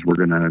OCRs.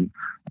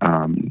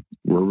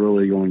 We're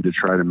really going to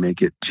try to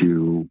make it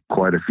to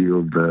quite a few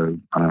of the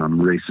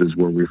races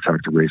where we've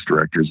talked to race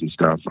directors and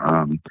stuff.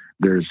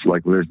 There's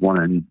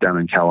one down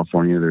in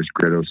California. There's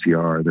Grid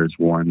OCR. There's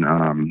one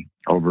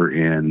over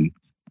in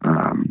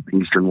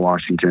Eastern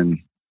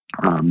Washington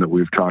that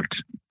we've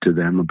talked to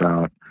them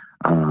about.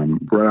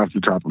 Right off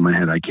the top of my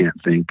head, I can't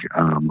think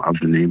of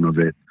the name of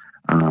it.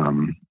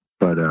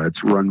 But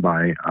it's run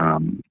by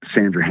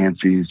Sandra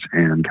Hanses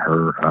and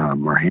her,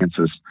 or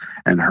Hanses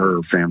and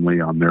her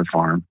family on their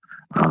farm.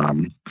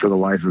 For the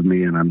life of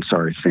me, and I'm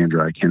sorry,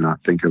 Sandra, I cannot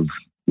think of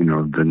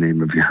the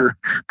name of your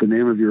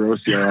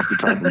OCR off the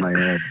top of my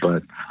head.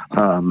 But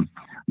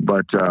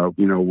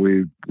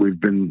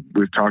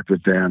we've talked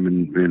with them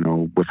and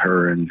with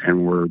her,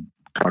 and we're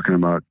talking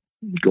about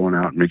going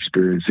out and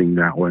experiencing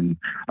that one.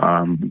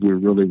 We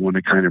really want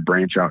to kind of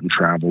branch out and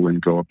travel and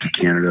go up to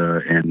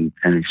Canada and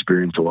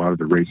experience a lot of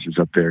the races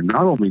up there,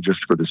 not only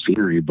just for the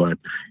scenery, but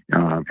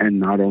and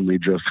not only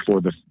just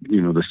for the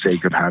the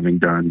sake of having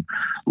done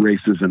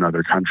races in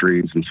other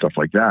countries and stuff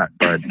like that,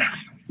 but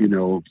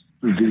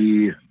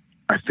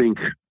I think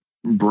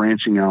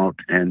branching out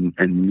and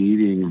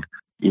meeting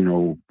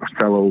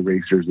fellow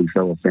racers and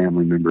fellow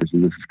family members,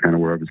 and this is kind of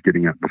where I was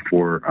getting at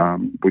before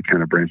we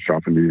kind of branched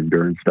off into the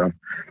endurance stuff,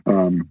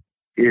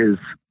 is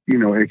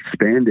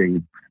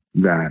expanding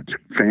that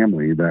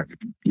family, that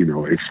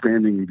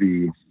expanding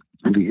the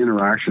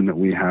interaction that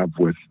we have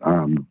with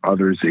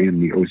others in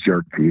the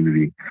OCR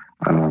community.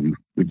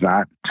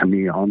 That, to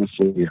me,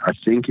 honestly, I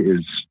think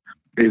is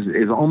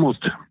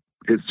almost,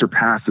 it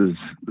surpasses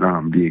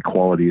the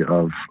equality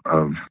of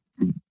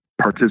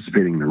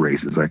participating in the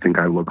races. I think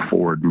I look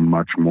forward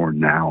much more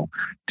now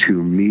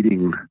to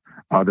meeting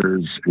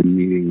others and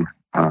meeting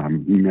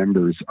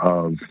members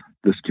of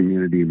this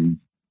community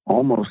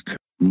almost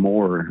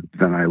more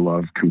than I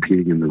love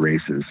competing in the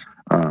races.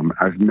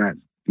 I've met,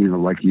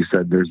 like you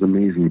said, there's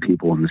amazing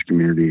people in this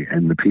community,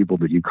 and the people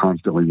that you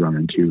constantly run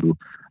into,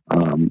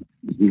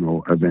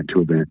 event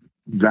to event.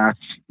 That's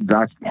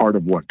part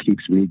of what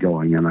keeps me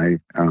going. And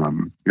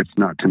it's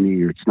not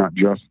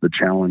just the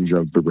challenge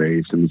of the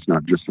race, and it's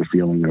not just the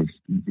feeling of,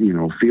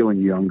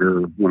 feeling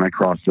younger when I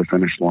cross the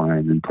finish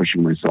line and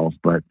pushing myself,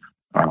 but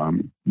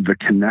the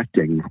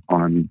connecting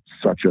on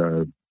such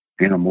a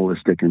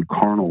animalistic and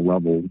carnal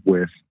level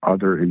with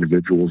other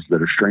individuals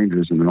that are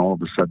strangers. And then all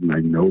of a sudden I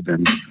know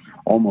them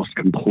almost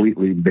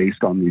completely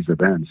based on these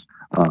events,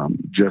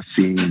 just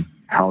seeing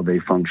how they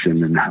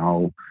function and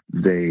how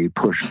they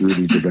push through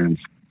these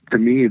events. To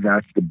me,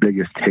 that's the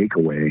biggest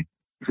takeaway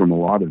from a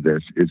lot of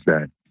this, is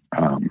that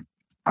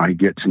I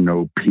get to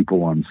know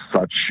people on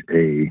such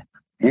a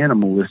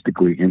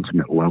animalistically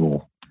intimate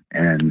level,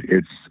 and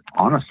it's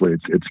honestly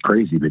it's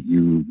crazy that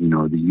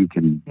that you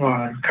can. Well,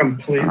 I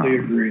completely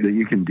agree that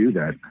you can do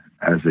that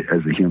as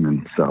a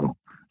human. So,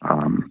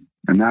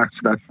 and that's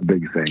the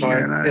big thing.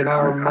 In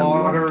our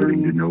modern love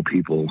getting to know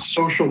people.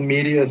 Social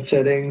media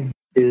setting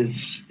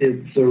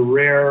it's a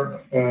rare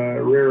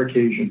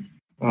occasion.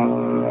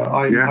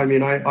 I'm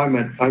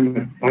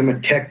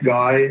a tech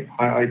guy.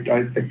 I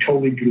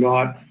totally do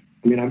not.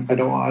 I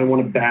don't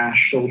want to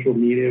bash social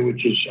media,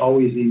 which is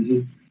always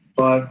easy,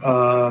 but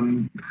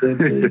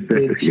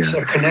it's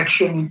a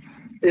connection.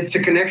 It's a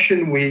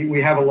connection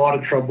we have a lot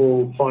of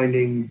trouble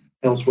finding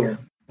elsewhere.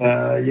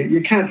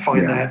 You can't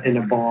find that in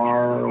a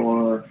bar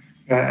or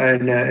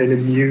in a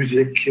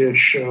music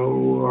show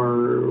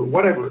or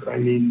whatever.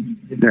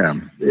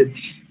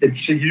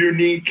 It's a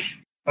unique.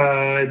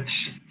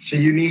 It's a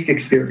unique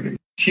experience,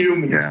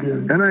 human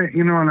experience. And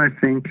I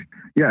think,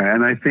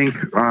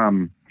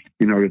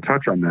 to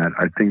touch on that,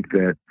 I think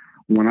that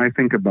when I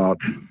think about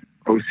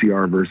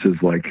OCR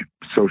versus like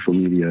social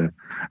media,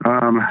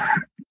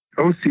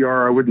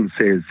 OCR I wouldn't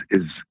say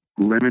is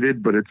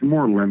limited, but it's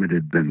more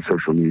limited than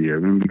social media.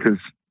 Because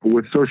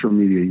with social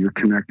media, you're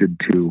connected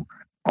to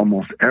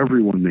almost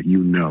everyone that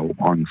you know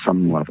on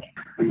some level.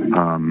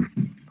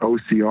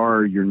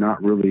 OCR, you're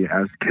not really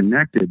as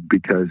connected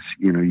because,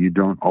 you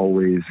don't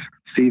always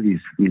see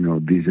these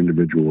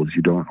individuals.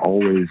 You don't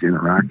always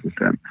interact with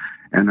them.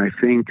 And I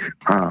think,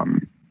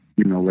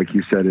 like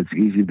you said, it's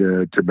easy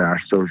to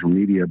bash social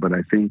media, but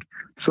I think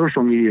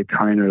social media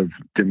kind of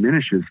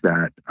diminishes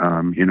that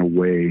in a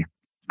way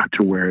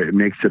to where it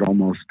makes it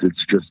almost,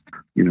 it's just,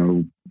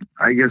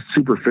 I guess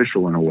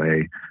superficial in a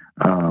way.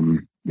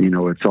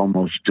 It's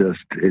almost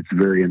just, it's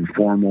very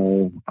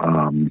informal.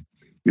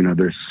 You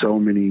have so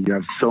many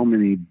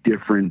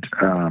different,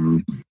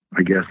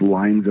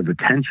 lines of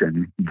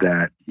attention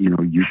that,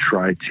 you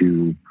try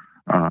to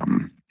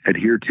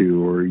adhere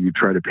to, or you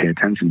try to pay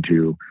attention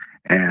to.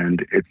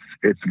 And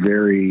it's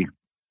very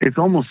it's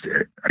almost,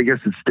 I guess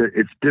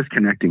it's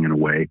disconnecting in a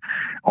way.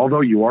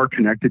 Although you are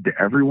connected to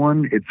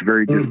everyone, it's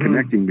very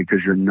disconnecting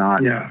because you're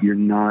not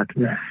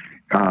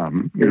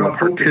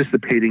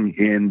participating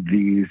in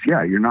these.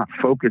 Yeah, you're not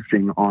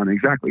focusing on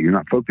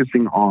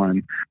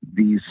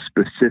these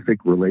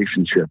specific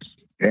relationships.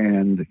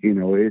 And,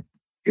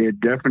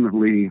 it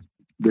definitely,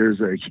 there's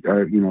a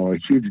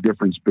huge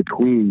difference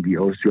between the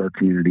OCR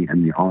community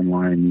and the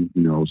online,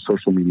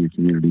 social media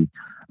community.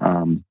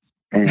 And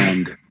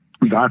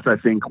that's, I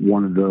think, that's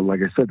one of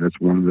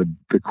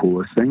the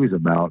coolest things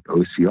about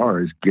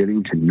OCR is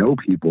getting to know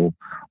people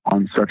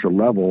on such a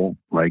level.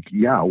 Like,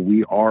 yeah,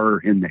 we are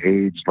in the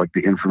age, like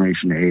the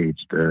information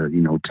age,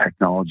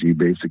 technology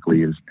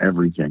basically is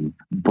everything.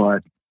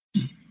 But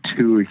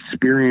to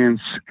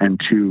experience and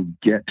to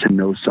get to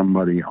know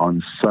somebody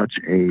on such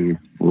a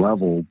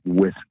level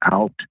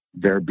without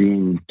there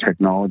being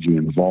technology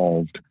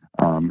involved,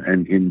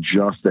 and in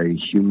just a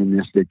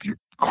humanistic,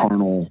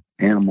 carnal,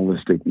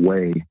 animalistic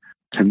way,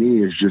 to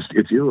me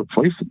it's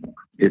irreplaceable.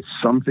 It's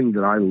something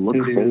that I look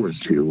forward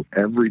to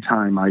every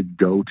time I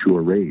go to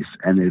a race.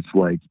 And it's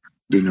like,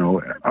 I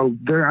know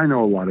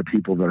a lot of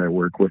people that I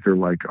work with are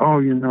like,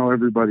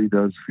 everybody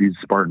does these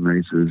Spartan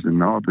races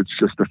and it's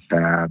just a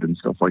fad and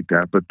stuff like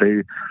that. But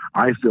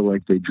I feel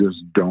like they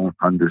just don't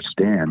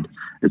understand.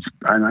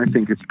 And I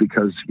think it's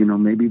because,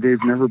 maybe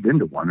they've never been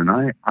to one.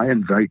 And I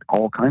invite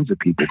all kinds of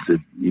people to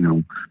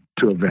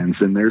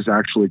events. And there's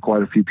actually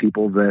quite a few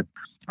people that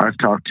I've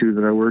talked to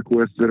that I work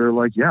with that are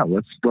like, yeah,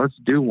 let's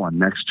do one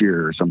next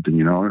year or something,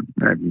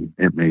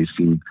 it may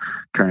seem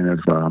kind of,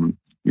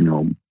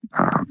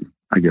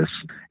 I guess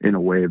in a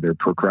way they're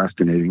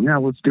procrastinating. Yeah,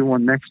 let's do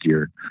one next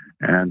year.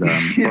 And,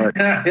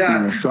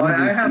 some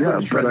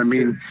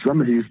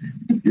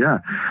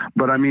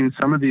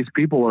of these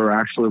people are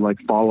actually like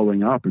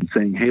following up and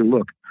saying, hey,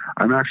 look,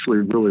 I'm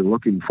actually really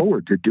looking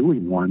forward to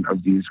doing one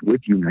of these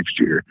with you next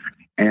year.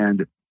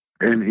 And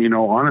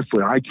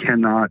honestly, I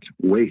cannot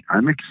wait.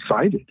 I'm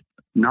excited,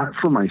 not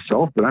for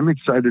myself, but I'm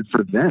excited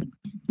for them,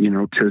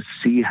 to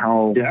see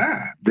how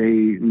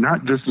they,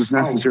 not just as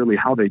necessarily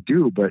how they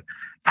do, but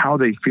how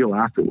they feel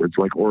afterwards.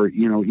 Like, or,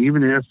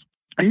 even if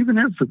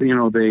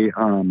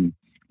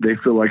they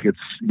feel like it's,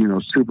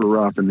 super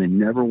rough and they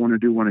never want to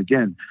do one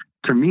again.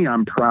 To me,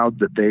 I'm proud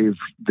that they've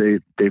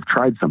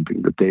tried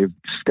something, that they've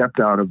stepped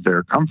out of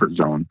their comfort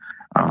zone,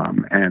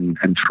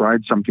 and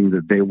tried something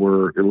that they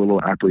were a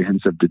little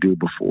apprehensive to do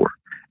before.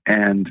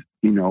 And,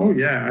 being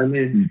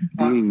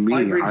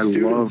me, I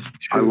love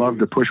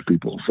to push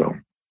people. So,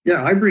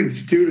 yeah, I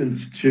bring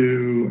students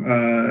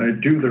to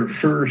do their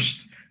first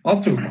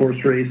obstacle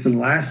course race. And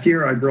last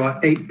year I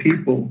brought 8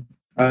 people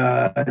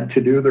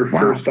to do their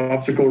first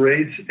obstacle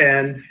race.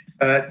 And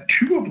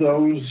 2 of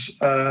those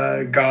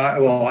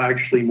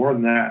actually more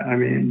than that. I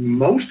mean,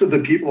 most of the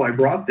people I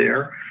brought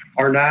there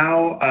are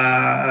now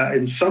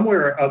in some way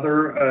or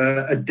other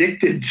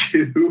addicted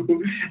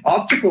to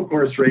obstacle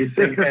course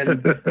racing.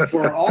 And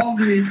for all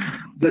the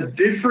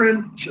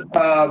different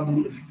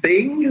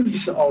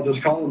things, I'll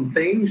just call them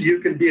things, you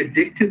can be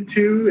addicted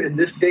to in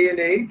this day and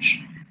age,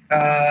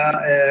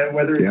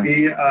 whether it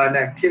be an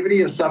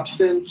activity, a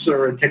substance,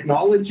 or a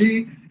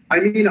technology.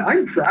 I mean,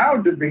 I'm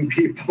proud to bring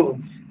people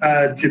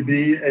to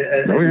be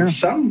in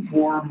some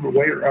form,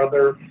 way or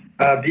other,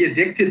 be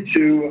addicted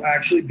to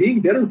actually being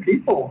better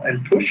people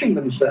and pushing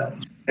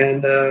themselves.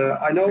 And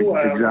I know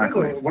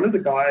one of the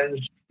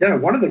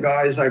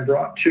guys I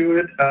brought to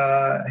it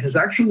has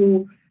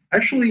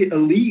actually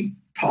elite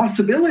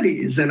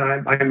possibilities, and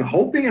I'm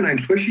hoping and I'm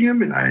pushing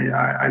him and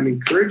I'm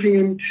encouraging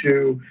him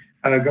to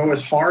go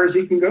as far as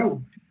he can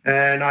go.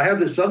 And I have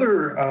this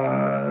other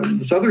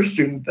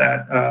student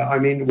that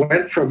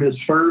went from his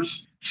first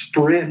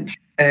sprint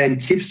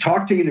and keeps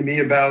talking to me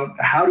about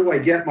how do I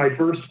get my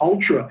first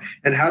ultra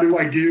and how do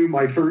I do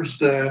my first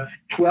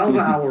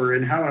 12-hour,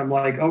 and how I'm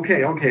like,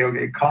 okay,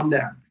 calm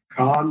down.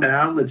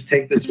 Let's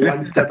take this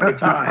one step at a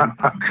time.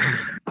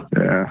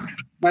 Yeah.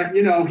 But,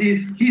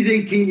 he's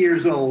 18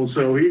 years old,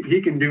 so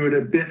he can do it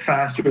a bit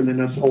faster than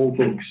us old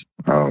folks.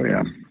 Oh,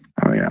 yeah.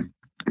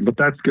 But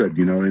that's good,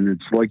 and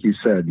it's like you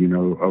said,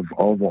 of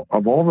all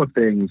the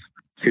things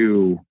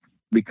to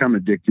become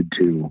addicted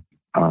to,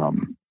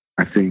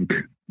 I think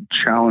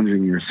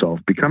challenging yourself,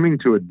 becoming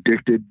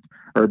addicted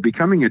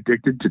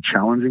to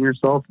challenging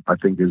yourself, I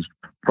think is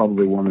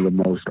probably one of the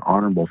most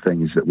honorable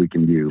things that we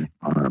can do,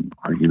 on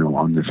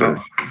this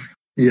earth.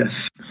 Yes.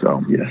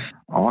 So, yes.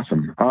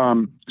 Awesome.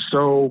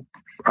 So,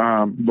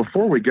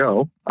 before we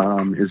go,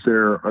 are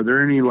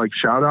there any like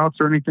shout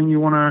outs or anything you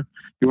want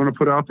to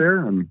put out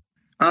there?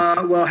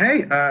 Well,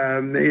 hey,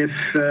 if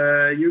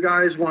you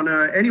guys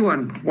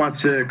anyone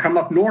wants to come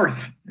up north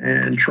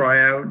and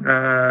try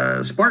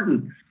out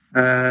Spartan,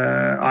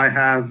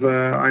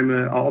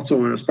 I'm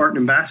also a Spartan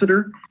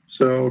ambassador.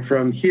 So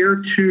from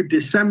here to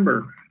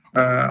December,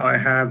 I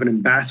have an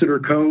ambassador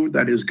code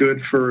that is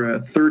good for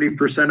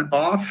 30%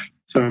 off.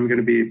 So I'm going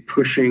to be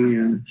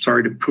pushing,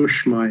 sorry to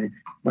push my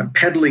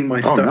peddling my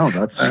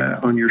stuff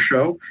on your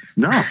show.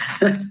 No,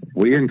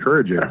 we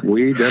encourage it.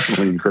 We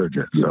definitely encourage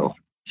it. So.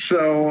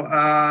 So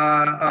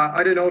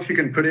I don't know if you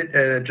can put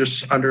it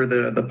just under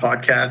the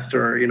podcast,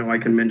 or I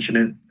can mention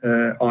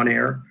it on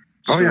air.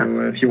 Oh, so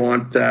yeah. If you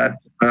want that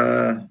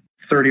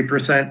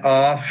 30%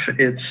 off,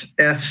 it's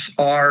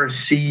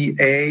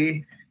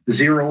SRCA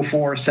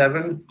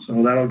 047.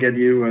 So that'll get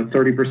you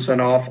 30%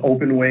 off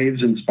Open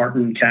Waves in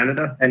Spartan,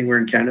 Canada, anywhere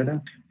in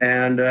Canada.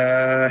 And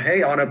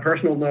hey, on a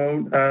personal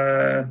note,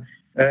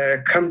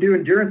 come do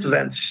endurance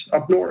events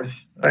up north.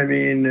 I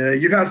mean,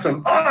 you have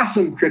some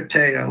awesome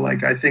Krypteia.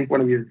 Like, I think one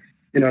of your,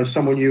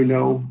 someone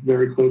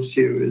very close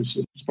to you is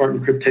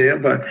Spartan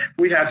Krypteia, but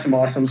we have some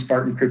awesome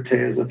Spartan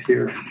Krypteias up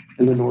here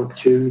in the north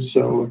too.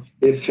 So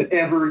if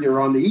ever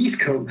you're on the East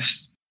Coast,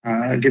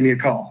 give me a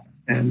call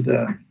and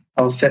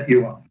I'll set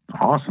you up.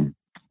 Awesome.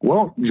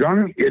 Well,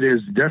 Johnny, it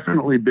has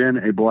definitely been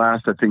a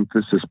blast. I think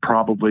this is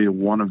probably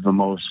one of the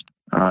most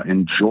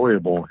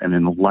enjoyable and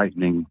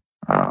enlightening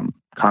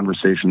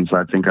conversations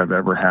I think I've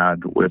ever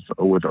had with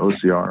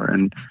OCR.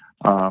 And,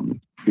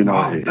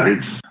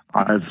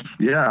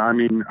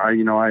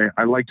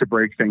 I like to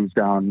break things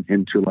down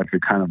into like a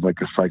kind of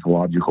like a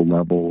psychological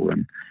level.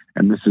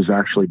 And this has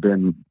actually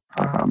been,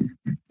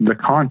 the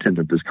content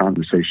of this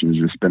conversation has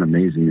just been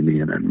amazing to me.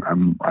 And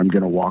I'm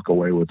going to walk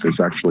away with this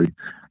actually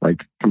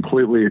like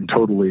completely and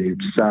totally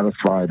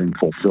satisfied and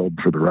fulfilled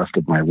for the rest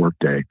of my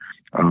workday.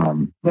 I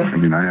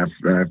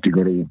have to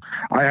go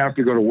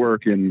to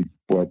work in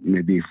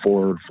maybe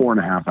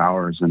 4.5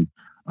 hours. And,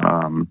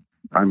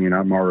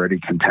 I'm already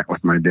content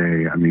with my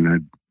day.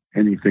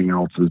 Anything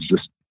else is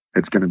just,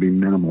 it's going to be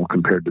minimal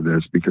compared to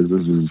this, because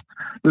this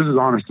has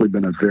honestly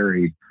been a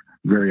very,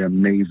 very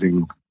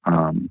amazing,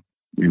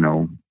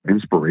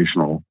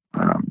 inspirational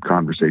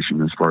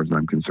conversation as far as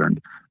I'm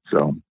concerned.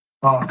 So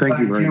thank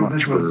you very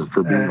much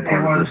for being a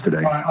part of this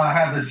today. I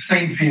have the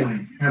same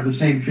feeling.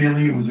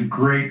 It was a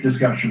great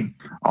discussion.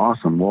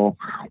 Awesome. Well,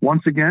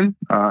 once again,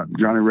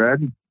 Johnny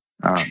Red,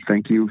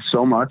 thank you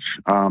so much.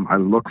 I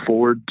look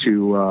forward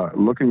to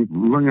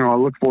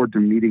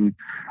meeting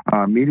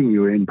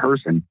you in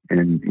person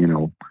in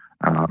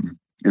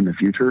the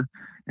future.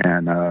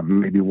 And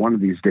maybe one of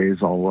these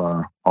days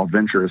I'll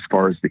venture as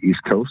far as the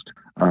East Coast.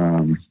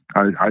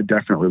 I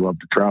definitely love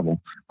to travel.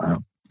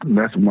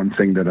 That's one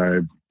thing that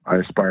I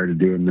aspire to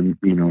do in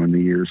the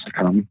years to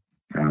come.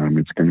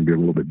 It's going to be a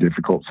little bit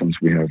difficult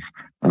since we have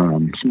a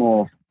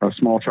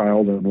small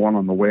child and one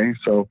on the way.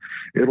 So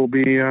it'll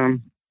be,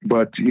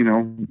 like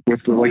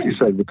you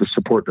said, with the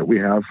support that we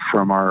have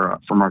from our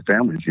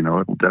families,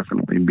 it'll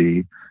definitely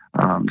be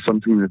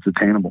something that's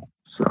attainable.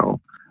 So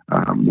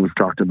we've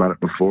talked about it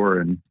before,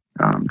 and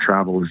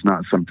travel is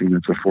not something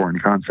that's a foreign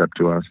concept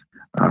to us,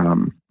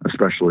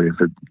 especially if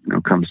it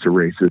comes to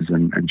races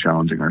and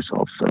challenging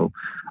ourselves. So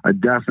I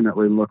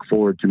definitely look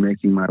forward to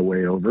making my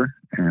way over,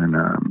 and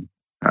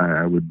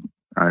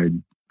I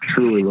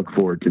truly look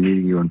forward to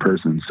meeting you in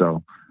person.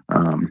 So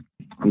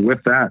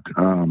with that,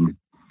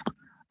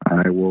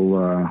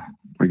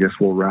 I guess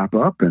we'll wrap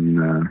up,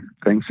 and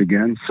thanks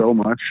again so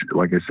much.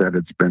 Like I said,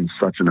 it's been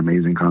such an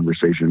amazing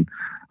conversation.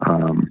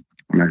 I'm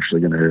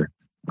actually going to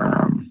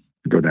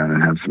go down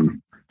and have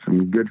some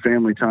good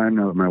family time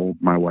now that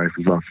my wife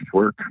is off of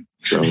work.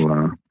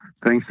 So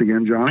thanks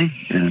again, Johnny.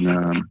 And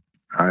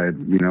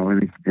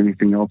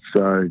anything else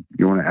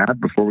you want to add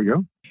before we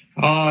go?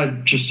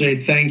 Just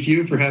say thank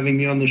you for having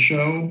me on the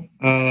show.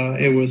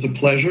 It was a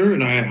pleasure,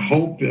 and I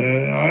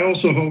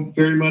also hope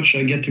very much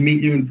I get to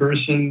meet you in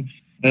person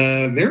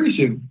very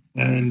soon.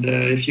 And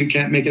if you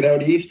can't make it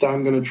out east,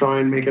 I'm going to try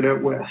and make it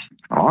out west.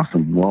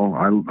 Awesome. Well,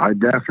 I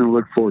definitely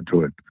look forward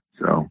to it.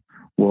 So,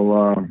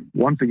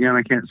 once again,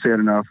 I can't say it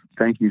enough.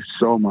 Thank you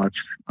so much.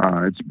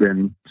 It's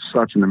been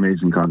such an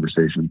amazing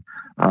conversation.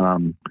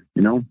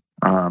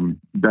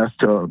 Best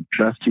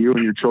to you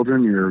and your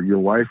children, your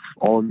wife,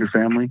 all of your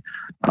family.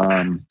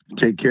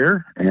 Take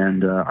care,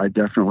 and I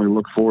definitely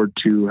look forward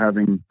to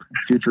having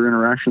future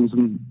interactions.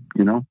 And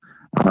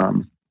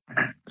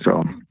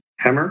so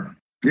Hammer.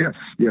 Yes,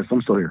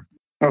 I'm still here.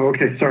 Oh,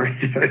 okay. Sorry,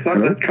 I thought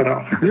that cut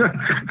off. Yeah.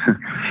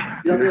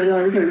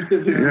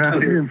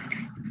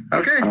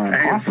 Okay.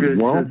 Awesome.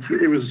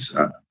 It was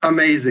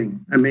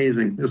amazing.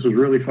 This was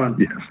really fun.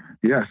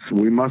 Yes,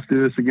 we must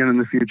do this again in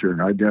the future.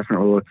 I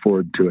definitely look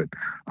forward to it.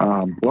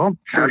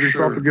 Have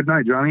yourself a good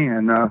night, Johnny,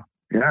 and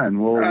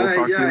we'll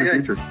talk to you in the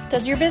future.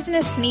 Does your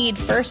business need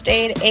first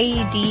aid,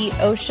 AED,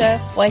 OSHA,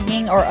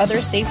 flagging, or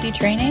other safety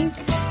training?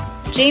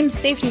 James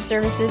Safety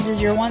Services is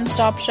your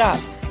one-stop shop.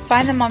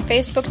 Find them on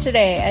Facebook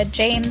today at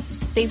James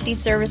Safety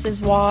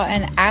Services WA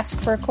and ask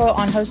for a quote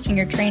on hosting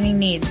your training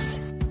needs.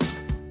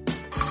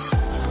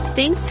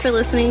 Thanks for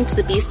listening to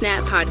the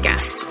BeastNet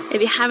podcast. If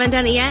you haven't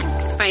done it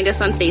yet, find us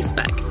on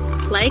Facebook.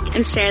 Like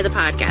and share the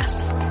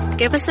podcast.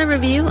 Give us a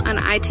review on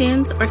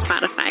iTunes or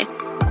Spotify.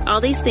 All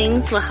these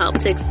things will help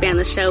to expand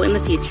the show in the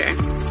future.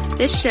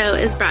 This show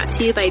is brought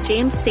to you by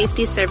James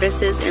Safety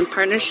Services in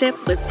partnership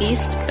with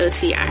Beast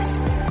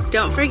OCR.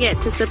 Don't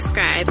forget to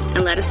subscribe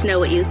and let us know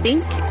what you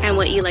think and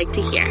what you like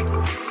to hear.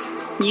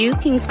 You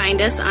can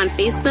find us on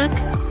Facebook,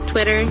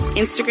 Twitter,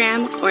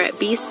 Instagram, or at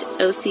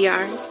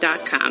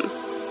beastocr.com.